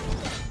north.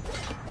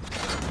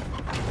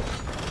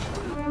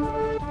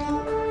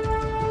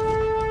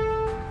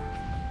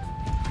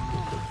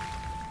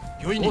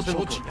 御意に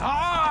承知ご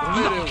命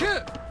令を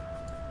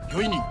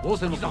御意に仰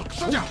せの通り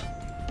承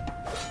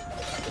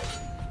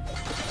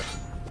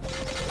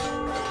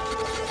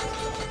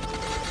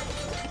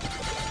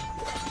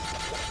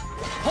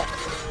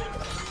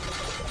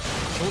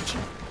知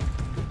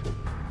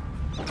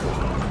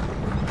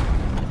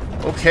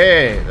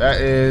Okay, that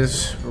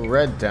is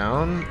red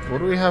down. What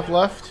do we have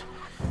left?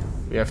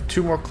 We have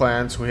two more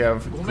clans. We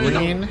have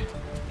green.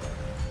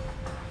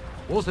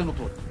 仰せの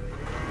通り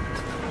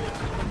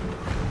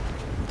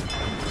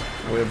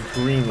We have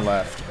green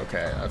left.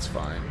 Okay, that's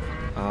fine.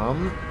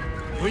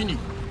 御意に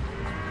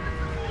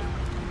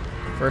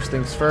First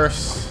things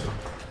first.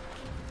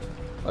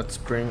 Let's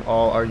bring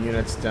all our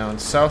units down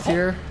south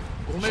here.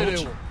 ご命令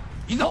を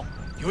いざ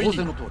仰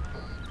せの通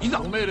りいざ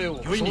ご命令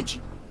を承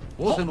知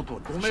仰せの通り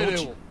ご命令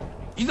を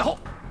いざ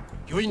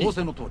御意に仰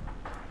せの通り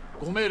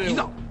ご命令をい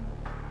ざ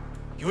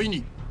御意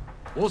に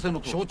仰せの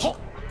通り承知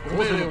ご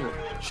命令を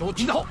承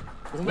知いざ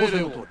ご命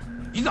令を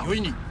いざ御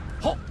意に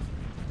は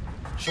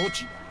承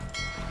知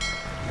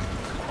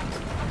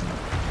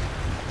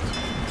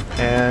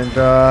And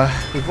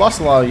we've lost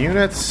a lot of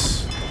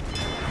units.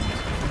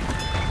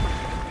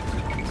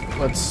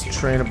 Let's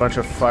train a bunch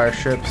of fire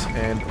ships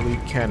and lead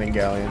cannon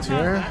galleons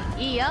here.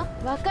 いいよ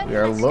わかり We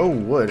ま are した low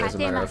wood, as a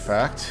matter of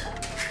fact.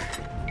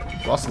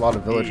 Lost a lot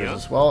of villagers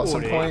as well at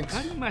some 俺わ point.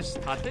 かりまし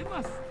た立て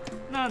ます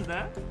なん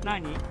だ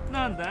何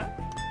なんだ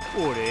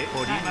俺おり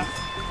ま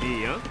すい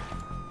いよ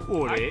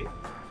俺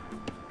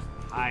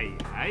はい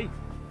はい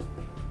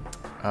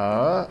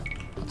Let's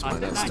mine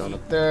that stone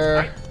up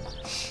there.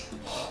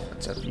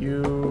 Let's have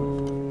you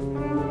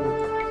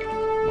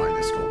mine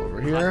this gold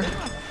over here.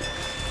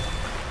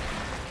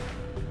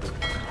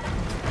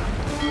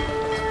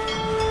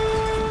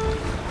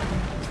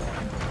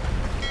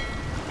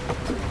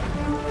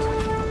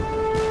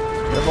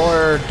 We have all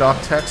our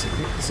dock techs.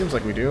 It seems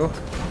like we do.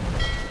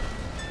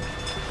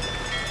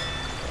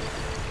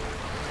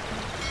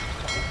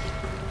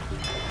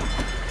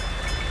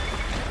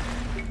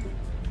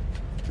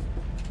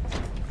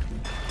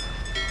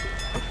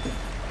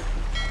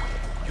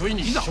御意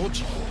に承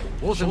知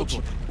仰せの通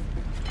り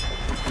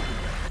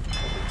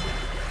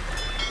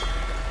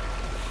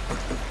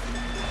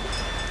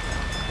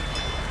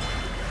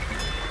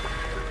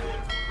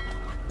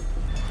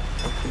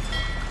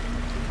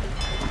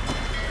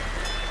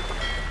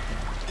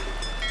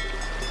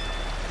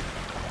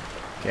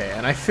Okay,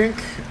 and I think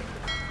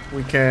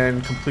we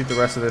can complete the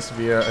rest of this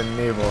via a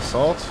naval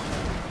assault.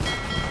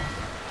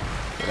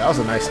 Okay, that was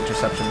a nice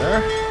interception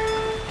there.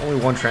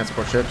 Only one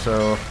transport ship,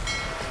 so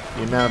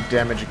the amount of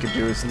damage it could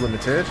do is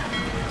limited.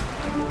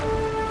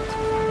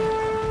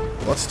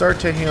 Let's start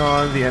taking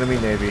on the enemy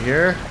navy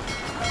here.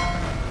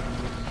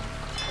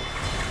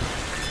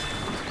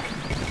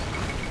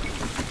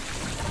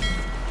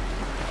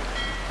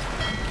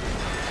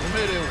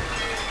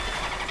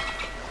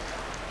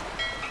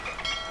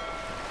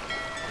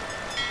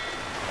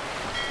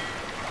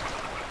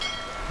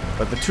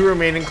 But the two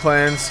remaining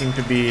clans seem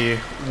to be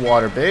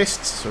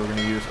water-based, so we're going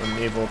to use a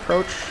naval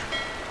approach.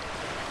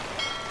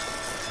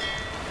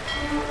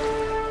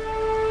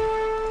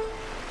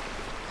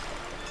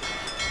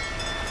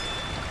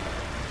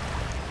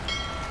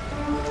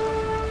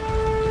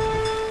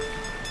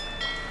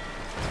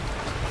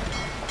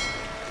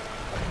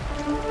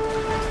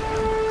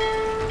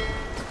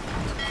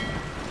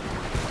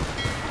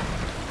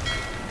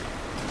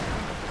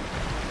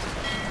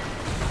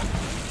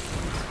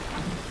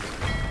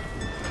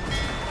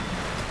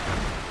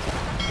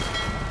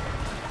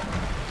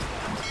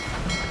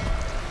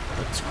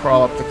 Let's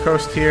crawl up the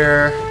coast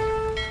here.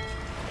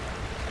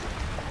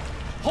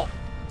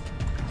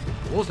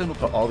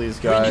 Put all these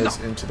guys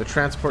into the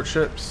transport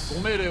ships.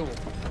 ご命令を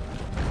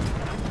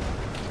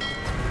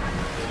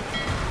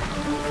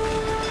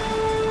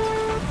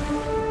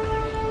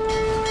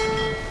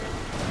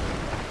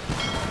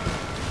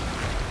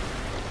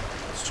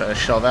Let's try to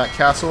shell that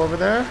castle over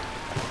there.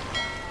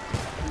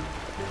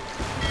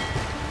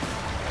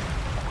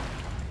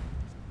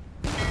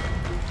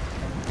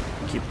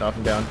 Keep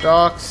knocking down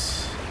docks.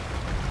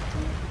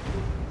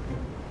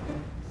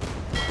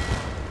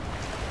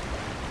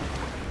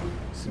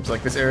 Seems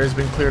like this area has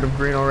been cleared of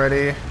green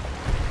already.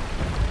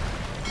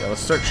 Yeah, let's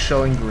start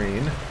showing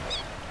green.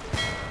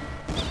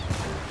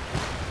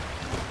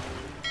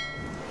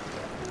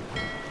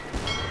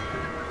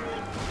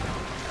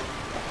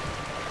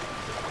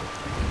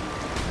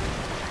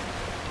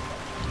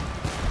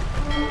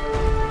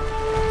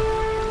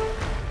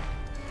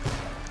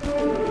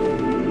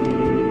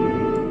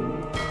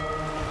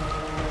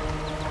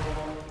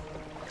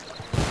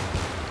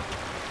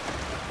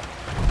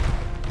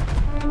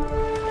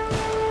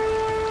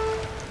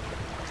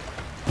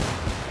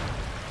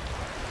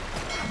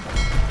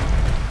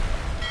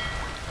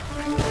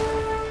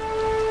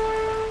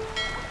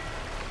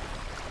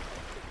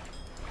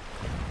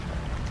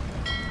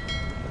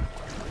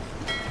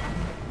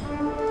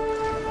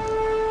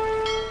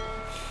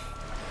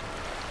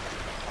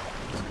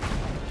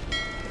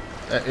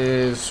 That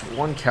is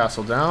one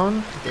castle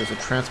down. There's a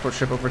transport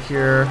ship over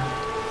here.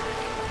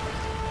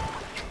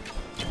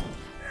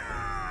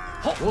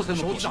 当選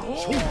の時だ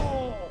勝負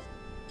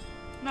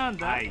なん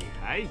だはい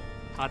はい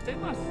立て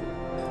ます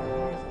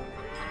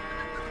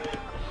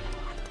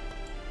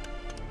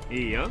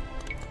いいよ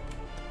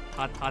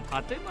立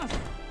てます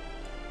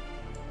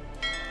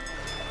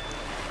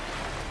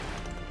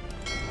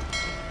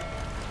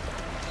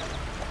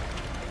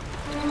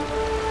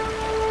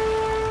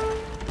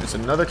There's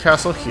another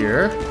castle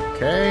here.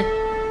 Okay.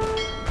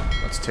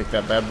 Let's take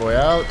that bad boy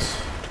out.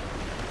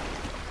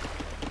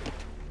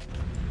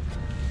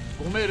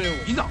 ご命令を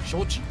いざ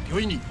承知御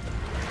意に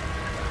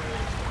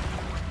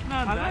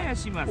なんだ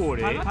耕します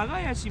俺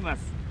耕しま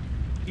す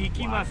行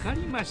きますわか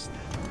りました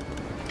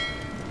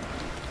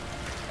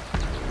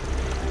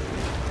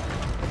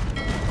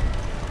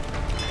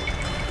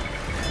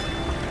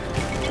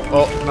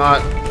Oh,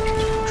 not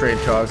trade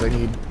cogs. I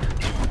need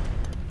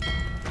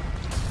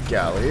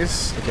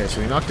galleys. Okay,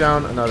 so we knocked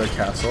down another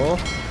castle.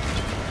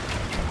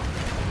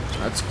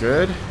 That's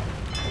good.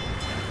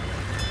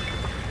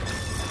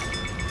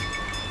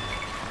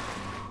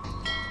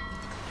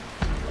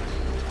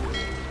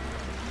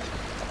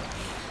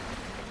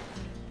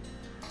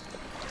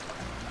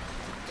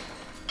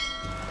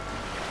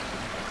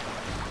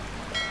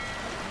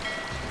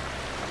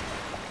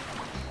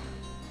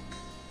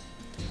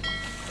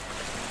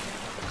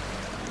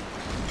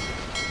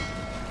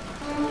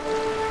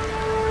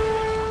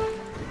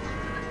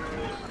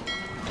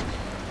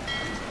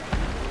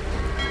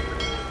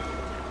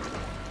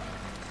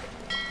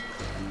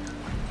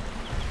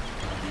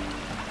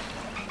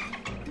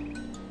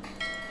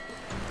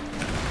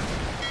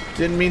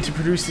 Didn't mean to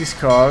produce these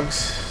cogs.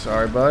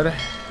 Sorry, bud.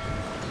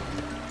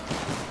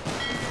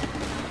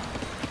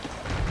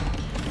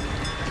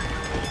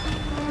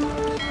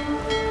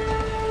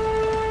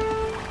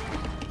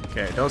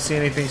 Okay, don't see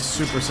anything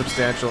super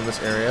substantial in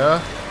this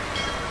area.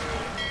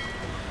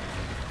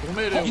 ご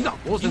命令をいざ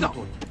当選の通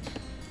り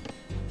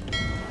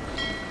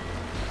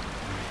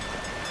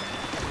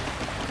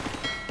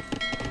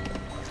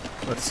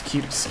Let's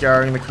keep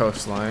scouring the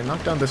coastline.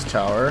 Knock down this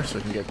tower so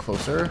we can get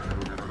closer.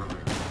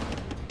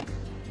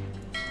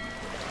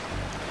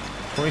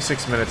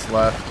 26 minutes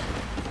left.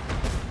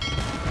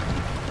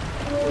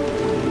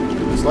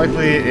 There's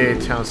likely a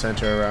town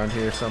center around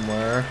here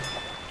somewhere.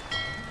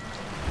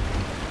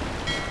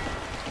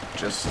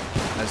 Just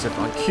as if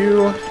on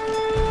cue.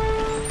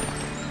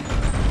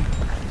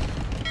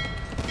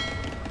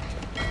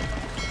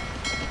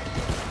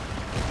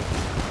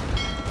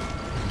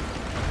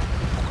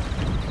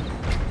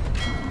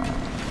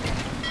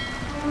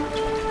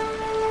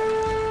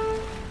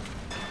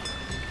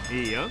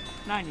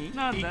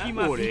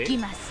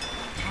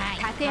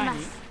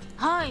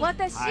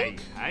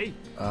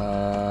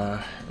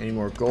 Any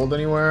more gold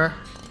anywhere?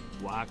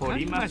 Yeah,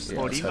 let's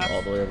head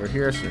all the way over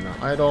here so you're not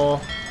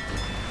idle.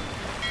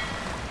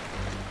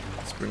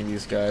 Let's bring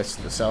these guys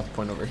to the south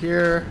point over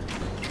here.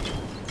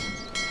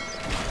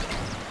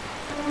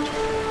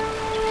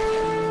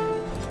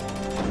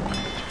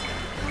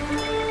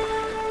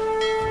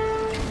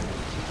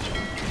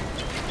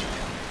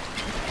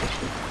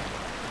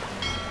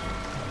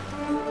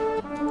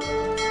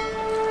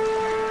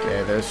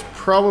 Okay, there's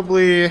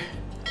probably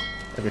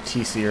like a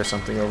TC or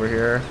something over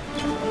here.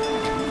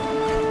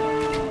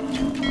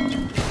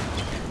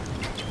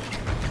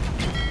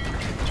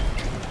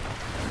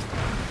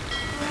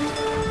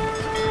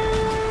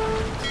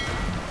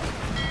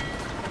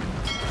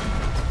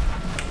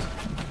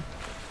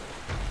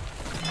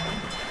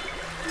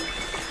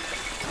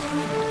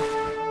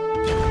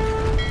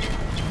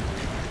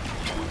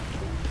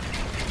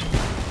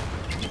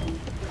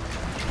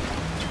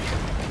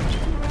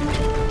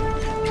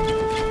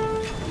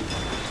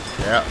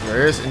 Yeah,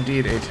 there is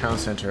indeed a town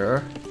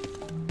center.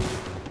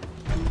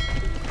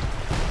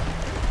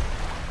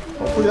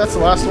 Hopefully that's the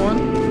last one.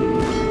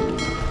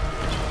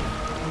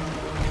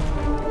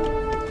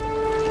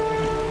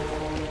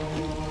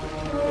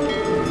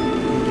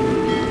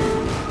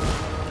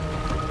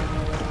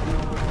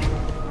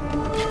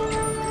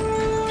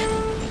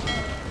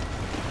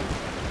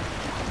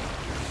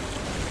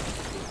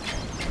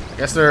 I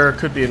guess there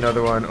could be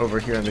another one over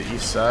here on the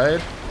east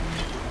side.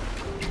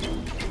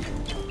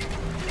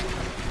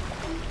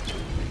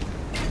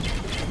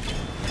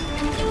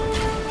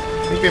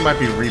 I think they might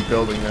be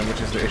rebuilding them,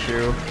 which is the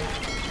issue.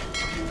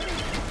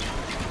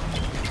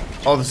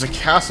 Oh, there's a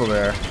castle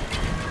there.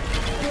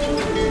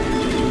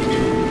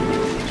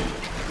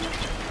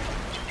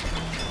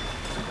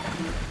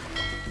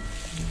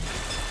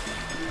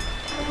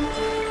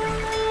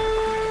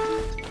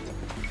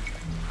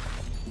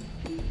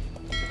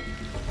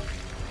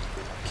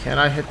 Can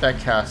I hit that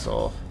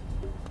castle?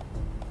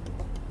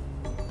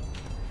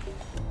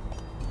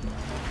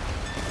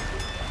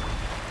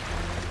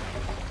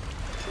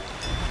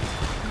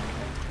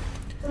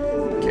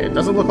 Okay, it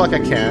doesn't look like I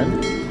can.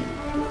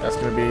 That's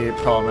going to be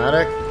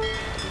problematic.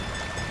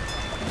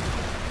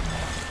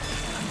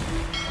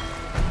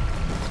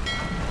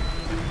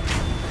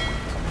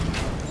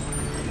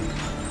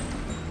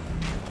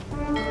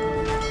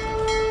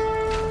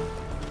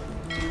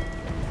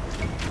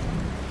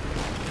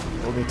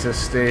 We'll need to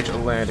stage a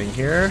landing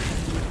here.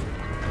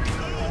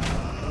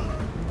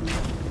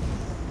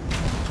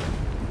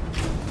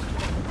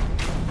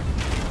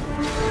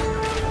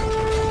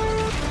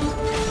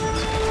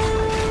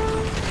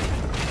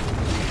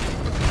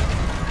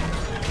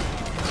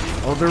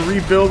 Oh, they're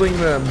rebuilding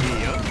them.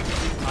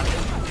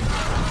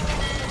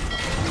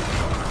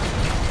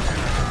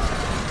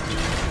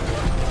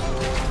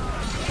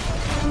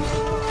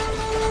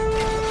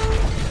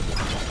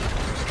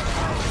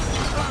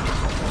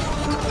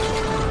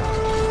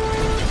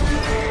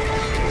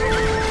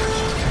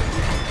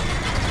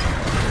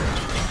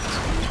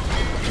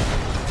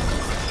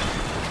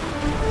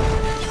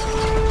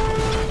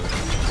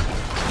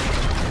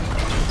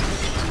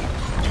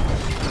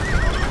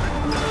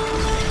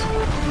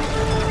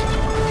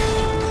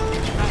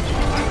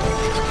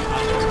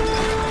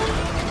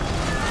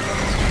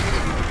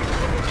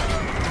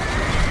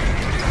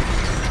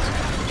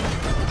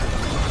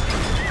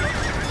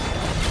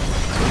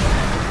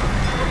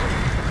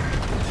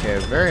 Okay,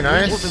 very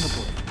nice.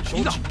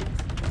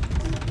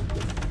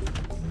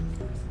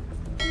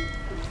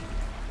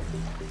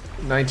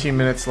 19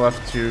 minutes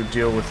left to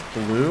deal with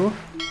blue.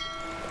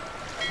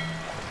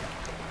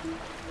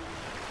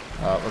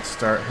 Let's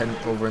start heading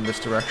over in this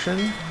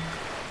direction.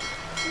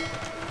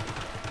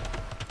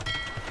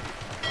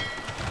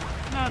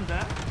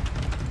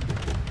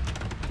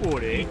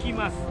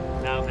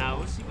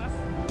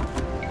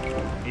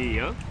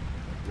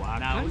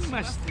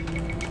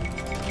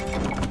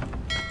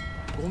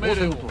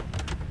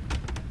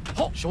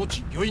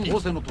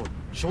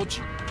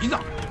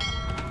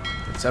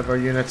 Let's have our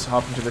units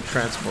hop into the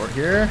transport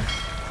here.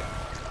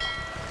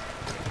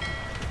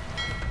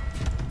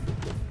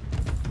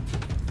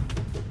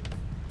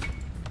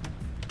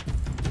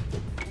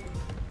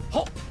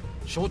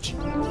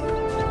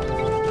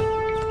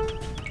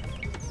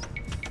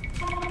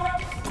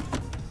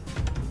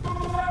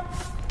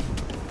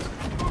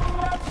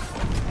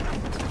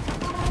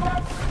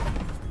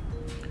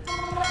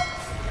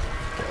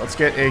 Let's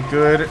get a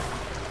good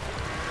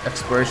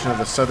exploration of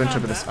the southern tip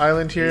of this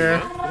island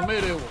here.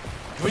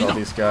 Put all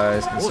these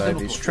guys inside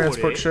these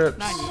transport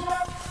ships.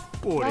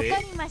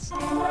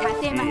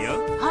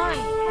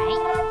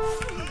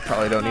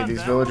 Probably don't need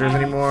these villagers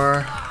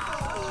anymore.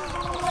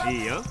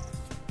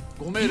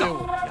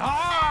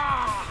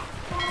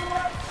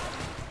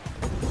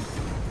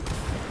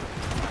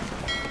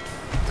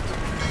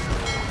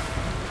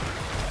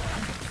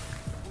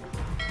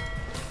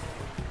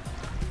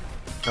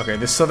 Okay,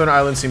 this southern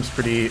island seems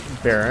pretty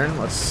barren.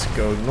 Let's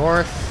go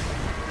north.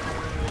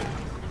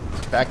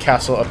 That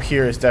castle up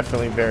here is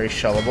definitely very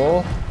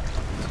shellable.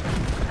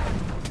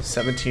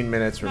 17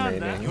 minutes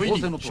remaining.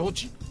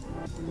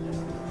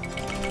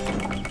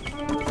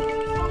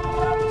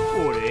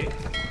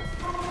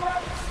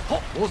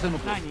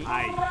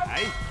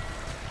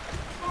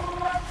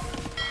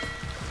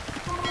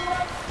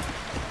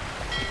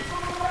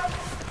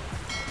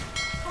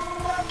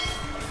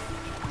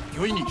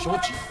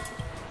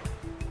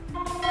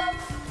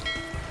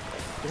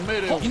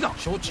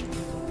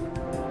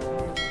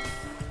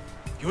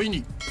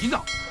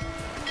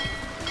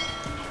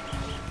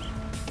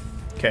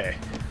 Okay,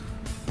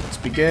 let's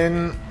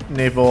begin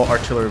naval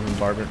artillery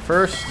bombardment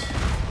first.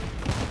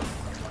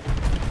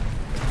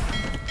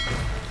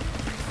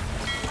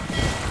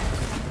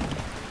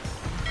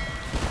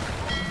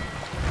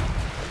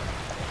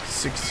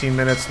 $16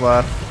 minutes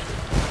left.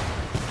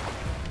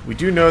 We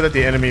do know that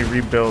the enemy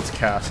rebuilds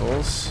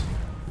castles,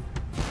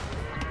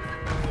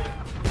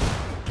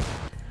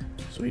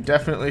 so we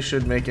definitely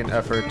should make an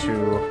effort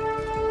to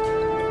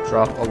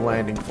drop a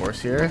landing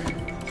force here.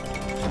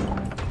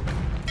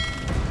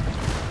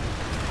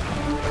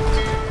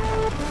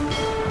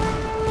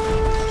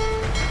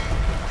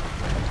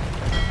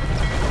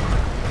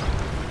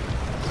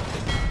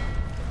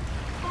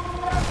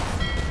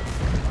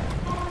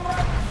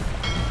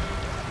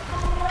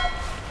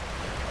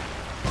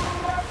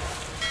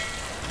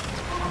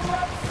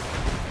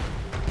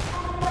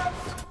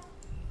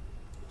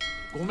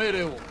 命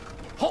令を。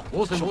はっ、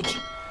仰せのとおり。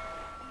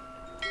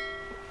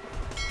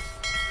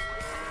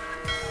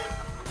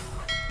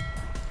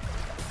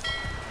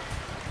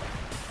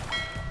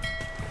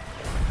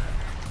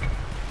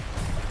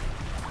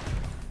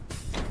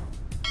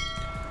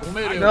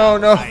No,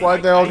 no,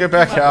 why'd they all get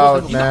back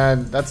out,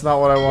 man? That's not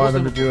what I wanted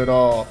them to do at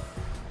all.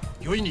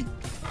 御意に。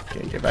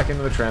 Okay, get back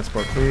into the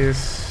transport,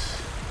 please.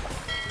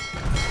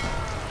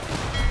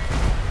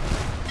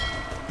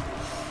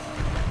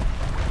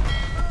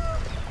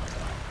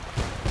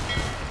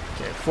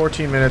 Okay,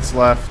 14 minutes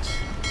left.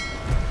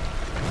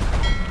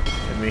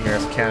 Enemy here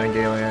has cannon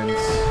galleons.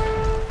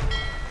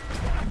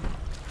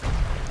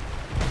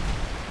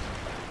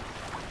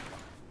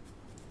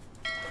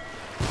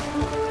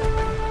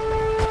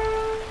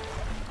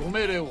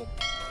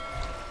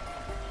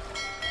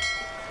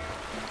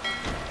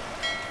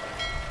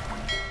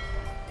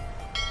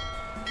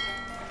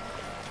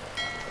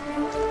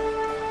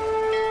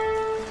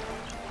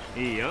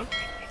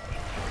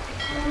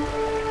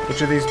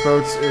 Which of these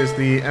boats is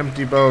the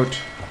empty boat?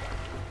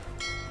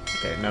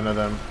 Okay, none of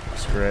them.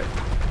 Screw it.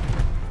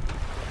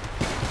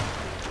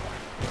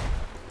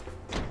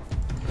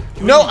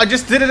 No, I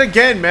just did it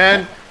again,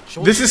 man.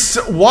 This is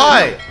so,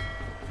 why?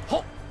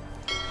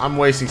 I'm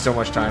wasting so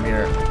much time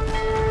here.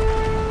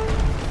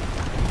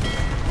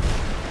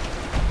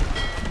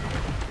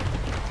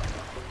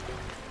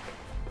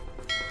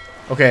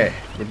 Okay,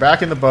 we're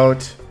back in the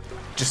boat.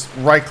 Just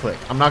right click.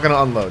 I'm not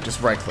gonna unload,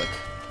 just right click.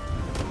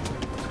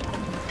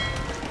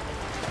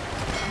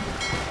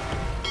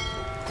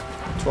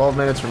 $12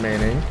 minutes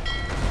remaining.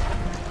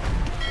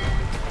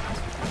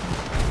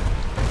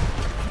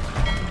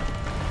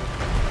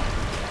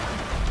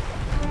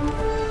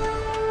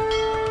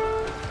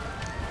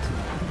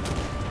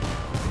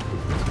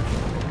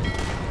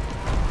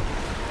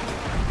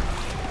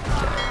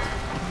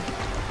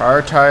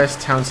 Prioritize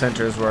town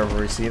centers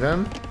wherever we see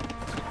them.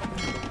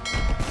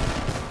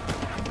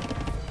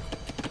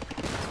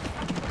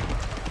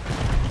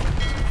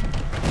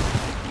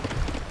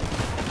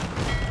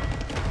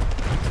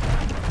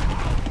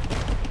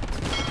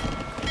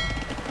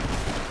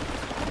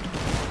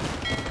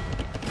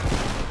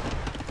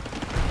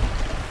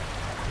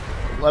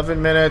 $11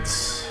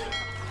 minutes.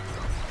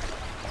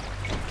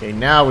 Okay,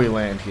 now we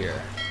land here.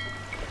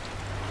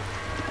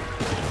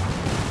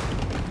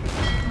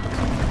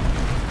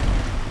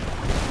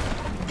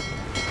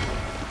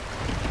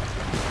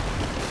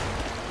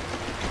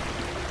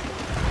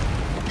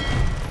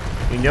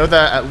 We know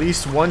that at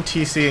least one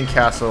TC and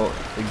castle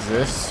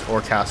exists,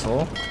 or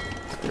castle.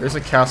 There's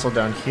a castle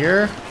down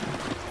here.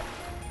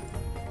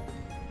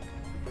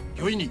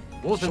 御意に。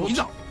仰せのい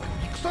ざ。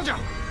戦じゃ。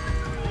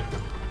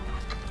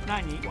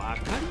何わ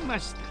かりま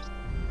した。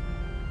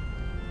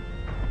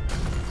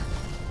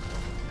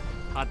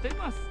果て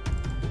ます。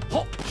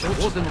はっ、仰せの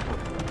とおり。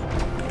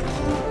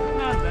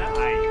なんだ、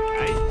はい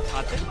はい、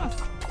果てま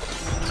す。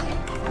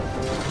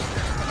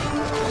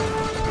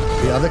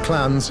 The other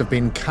clans have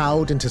been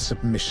cowed into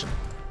submission.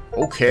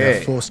 They Okay.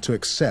 are forced to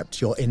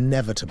accept your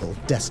inevitable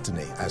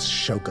destiny as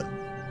Shogun.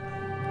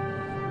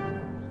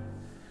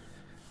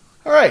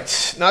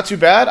 Alright, not too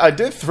bad. I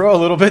did throw a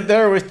little bit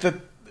there with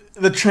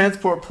the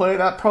transport play.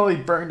 That probably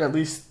burned at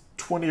least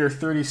 20 or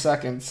 30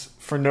 seconds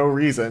for no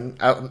reason.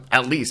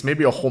 At least,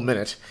 maybe a whole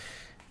minute.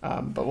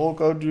 But we'll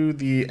go do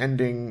the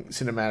ending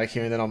cinematic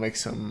here, and then I'll make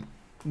some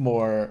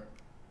more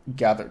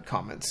gathered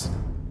comments.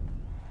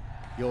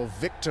 Your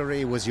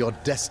victory was your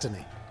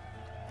destiny.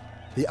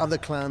 The other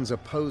clans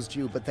opposed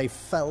you, but they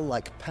fell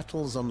like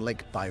petals on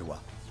Lake Baiwa.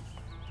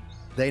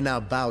 They now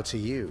bow to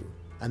you,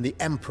 and the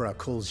Emperor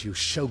calls you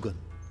Shogun.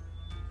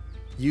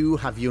 You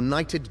have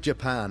united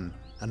Japan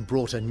and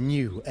brought a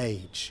new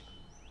age.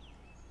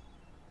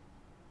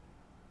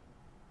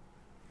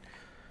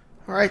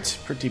 Alright,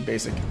 pretty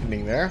basic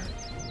ending there.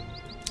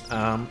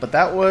 But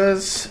that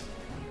was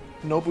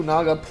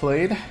Nobunaga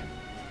played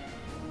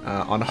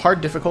on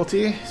hard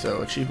difficulty,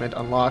 so achievement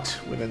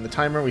unlocked within the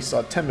timer. We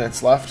still have 10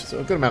 minutes left, so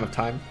a good amount of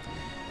time.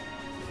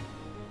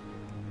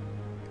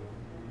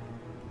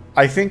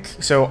 I think,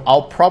 so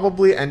I'll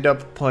probably end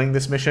up playing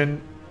this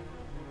mission.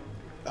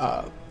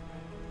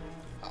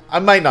 I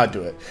might not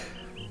do it.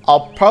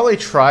 I'll probably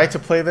try to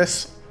play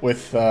this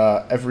with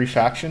every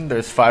faction.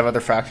 There's 5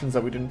 other factions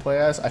that we didn't play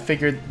as. I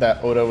figured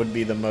that Oda would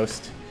be the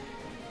most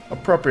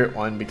appropriate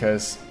one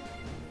because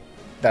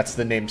that's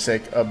the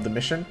namesake of the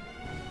mission.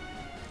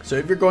 So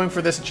if you're going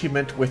for this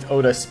achievement with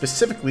Oda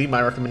specifically,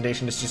 my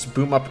recommendation is just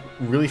boom up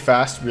really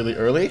fast, really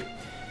early.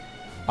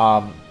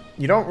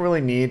 You don't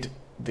really need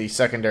the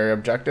secondary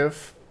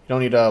objective. You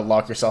don't need to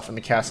lock yourself in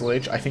the Castle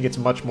Age. I think it's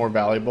much more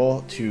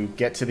valuable to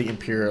get to the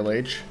Imperial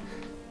Age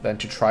than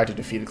to try to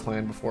defeat a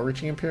clan before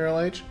reaching Imperial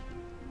Age.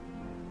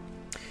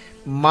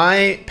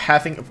 My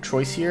pathing of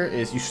choice here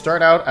is you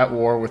start out at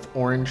war with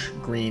orange,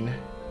 green,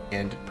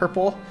 and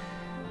purple.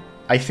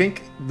 I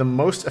think the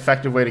most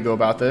effective way to go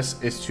about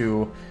this is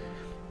to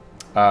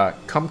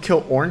come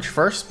kill orange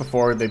first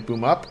before they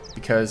boom up,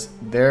 because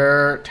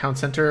their town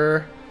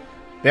center,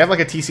 they have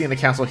like a TC in the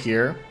castle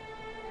here,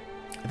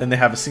 and then they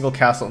have a single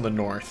castle in the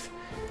north.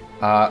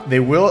 They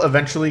will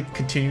eventually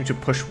continue to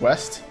push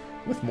west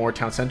with more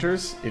town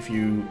centers if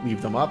you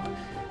leave them up.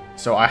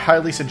 So I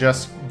highly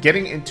suggest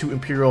getting into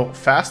Imperial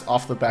fast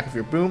off the back of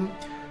your boom.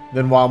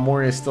 Then while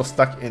Mori is still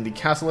stuck in the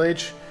Castle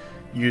Age,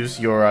 use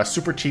your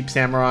super cheap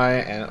samurai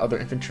and other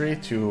infantry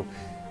to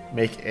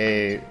make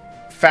a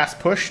fast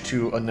push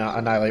to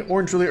annihilate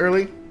Orange really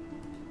early.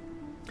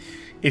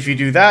 If you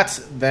do that,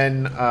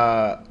 then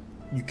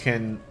you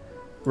can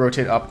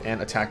rotate up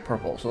and attack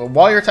Purple. So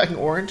while you're attacking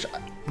Orange,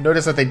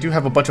 notice that they do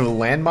have a bunch of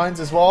landmines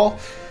as well.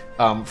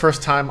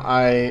 First time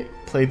I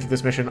played through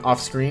this mission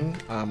off screen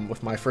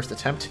with my first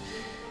attempt,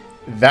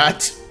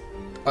 that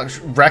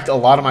wrecked a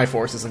lot of my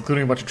forces,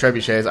 including a bunch of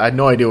trebuchets. I had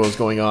no idea what was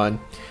going on.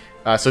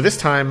 So this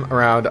time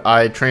around,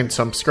 I trained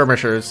some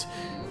skirmishers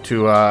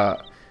to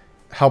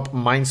help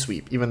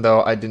minesweep, even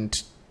though I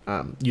didn't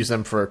use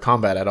them for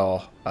combat at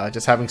all.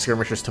 Just having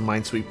skirmishers to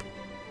minesweep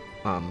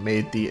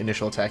made the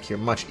initial attack here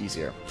much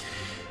easier.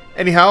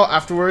 Anyhow,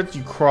 afterwards,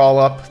 you crawl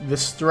up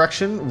this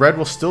direction. Red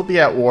will still be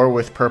at war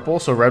with Purple,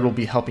 so Red will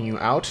be helping you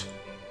out.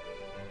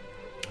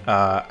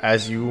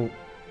 As you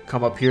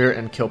come up here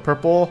and kill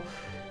Purple,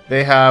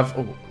 they have...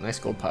 Oh, nice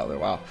gold pile there,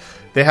 wow.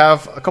 They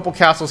have a couple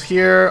castles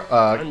here,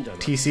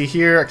 TC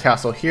here, a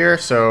castle here,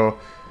 so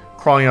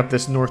crawling up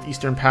this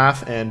northeastern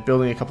path and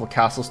building a couple of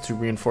castles to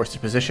reinforce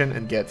your position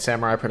and get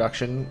samurai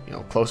production,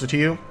 closer to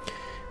you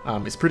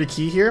is pretty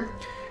key here.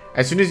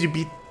 As soon as you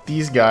beat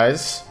these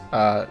guys,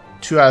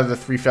 2 out of the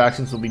 3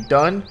 factions will be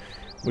done,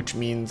 which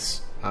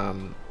means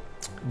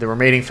the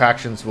remaining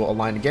factions will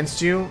align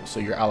against you, so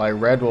your ally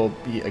Red will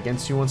be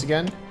against you once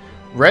again.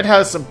 Red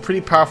has some pretty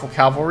powerful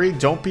cavalry.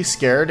 Don't be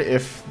scared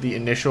if the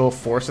initial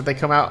force that they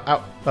come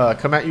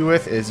at you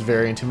with is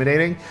very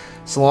intimidating.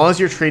 So long as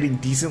you're trading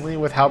decently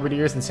with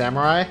halberdiers and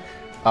samurai,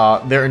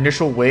 their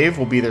initial wave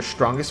will be their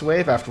strongest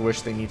wave, after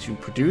which they need to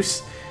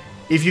produce.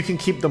 If you can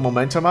keep the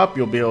momentum up,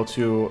 you'll be able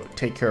to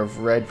take care of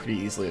Red pretty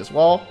easily as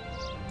well.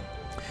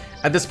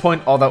 At this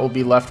point, all that will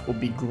be left will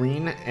be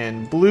green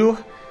and blue.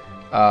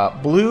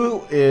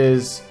 Blue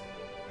is...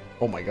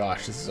 Oh my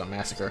gosh, this is a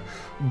massacre.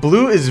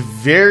 Blue is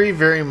very,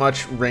 very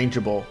much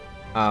rangeable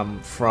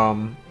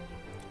from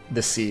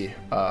the sea.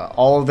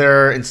 All of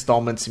their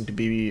installments seem to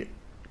be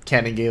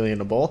cannon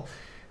galleonable.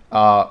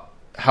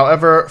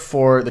 However,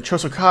 for the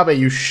Chosokabe,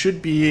 you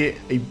should be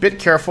a bit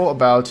careful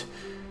about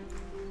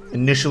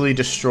initially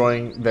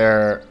destroying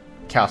their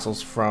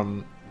castles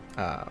from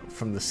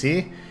the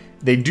sea.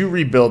 They do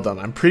rebuild them.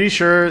 I'm pretty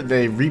sure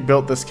they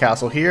rebuilt this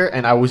castle here,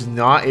 and I was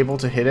not able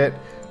to hit it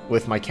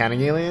with my cannon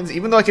galleons.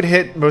 Even though I could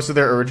hit most of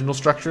their original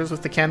structures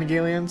with the cannon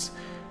galleons,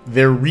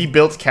 their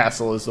rebuilt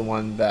castle is the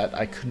one that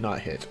I could not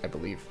hit, I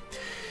believe.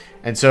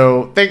 And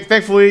so,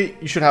 thankfully,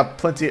 you should have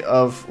plenty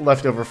of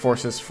leftover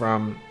forces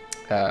from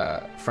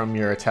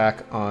your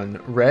attack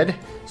on Red,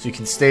 so you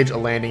can stage a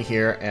landing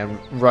here and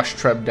rush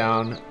Treb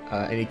down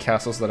any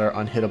castles that are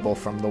unhittable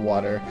from the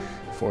water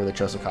for the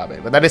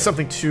Chosokabe. But that is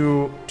something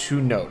to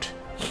note.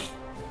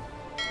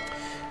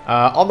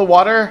 On the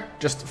water,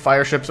 just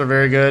fire ships are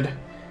very good.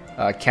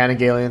 Cannon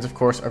galleons, of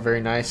course, are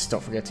very nice.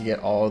 Don't forget to get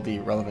all the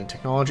relevant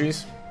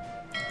technologies.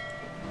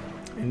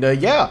 And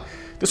yeah,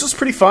 this was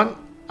pretty fun.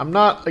 I'm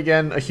not,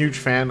 again, a huge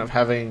fan of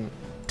having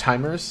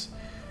timers.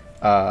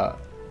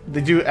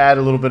 They do add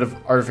a little bit of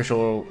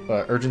artificial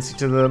urgency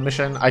to the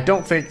mission. I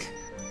don't think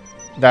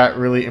that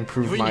really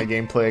improved my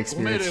gameplay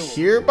experience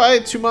here by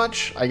too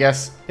much. I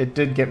guess it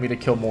did get me to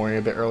kill Mori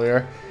a bit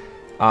earlier.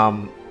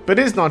 But it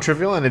is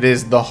non-trivial, and it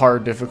is the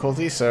hard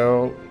difficulty,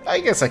 so I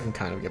guess I can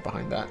kind of get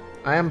behind that.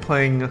 I am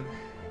playing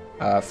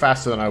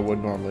faster than I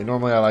would normally.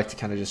 Normally I like to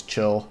kind of just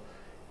chill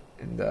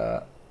and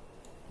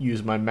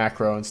use my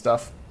macro and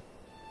stuff.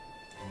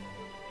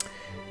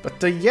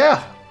 But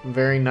yeah,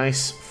 very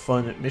nice,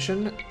 fun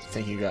mission.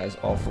 Thank you guys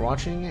all for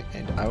watching,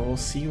 and I will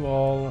see you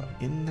all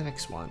in the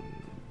next one.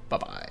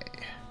 Bye-bye.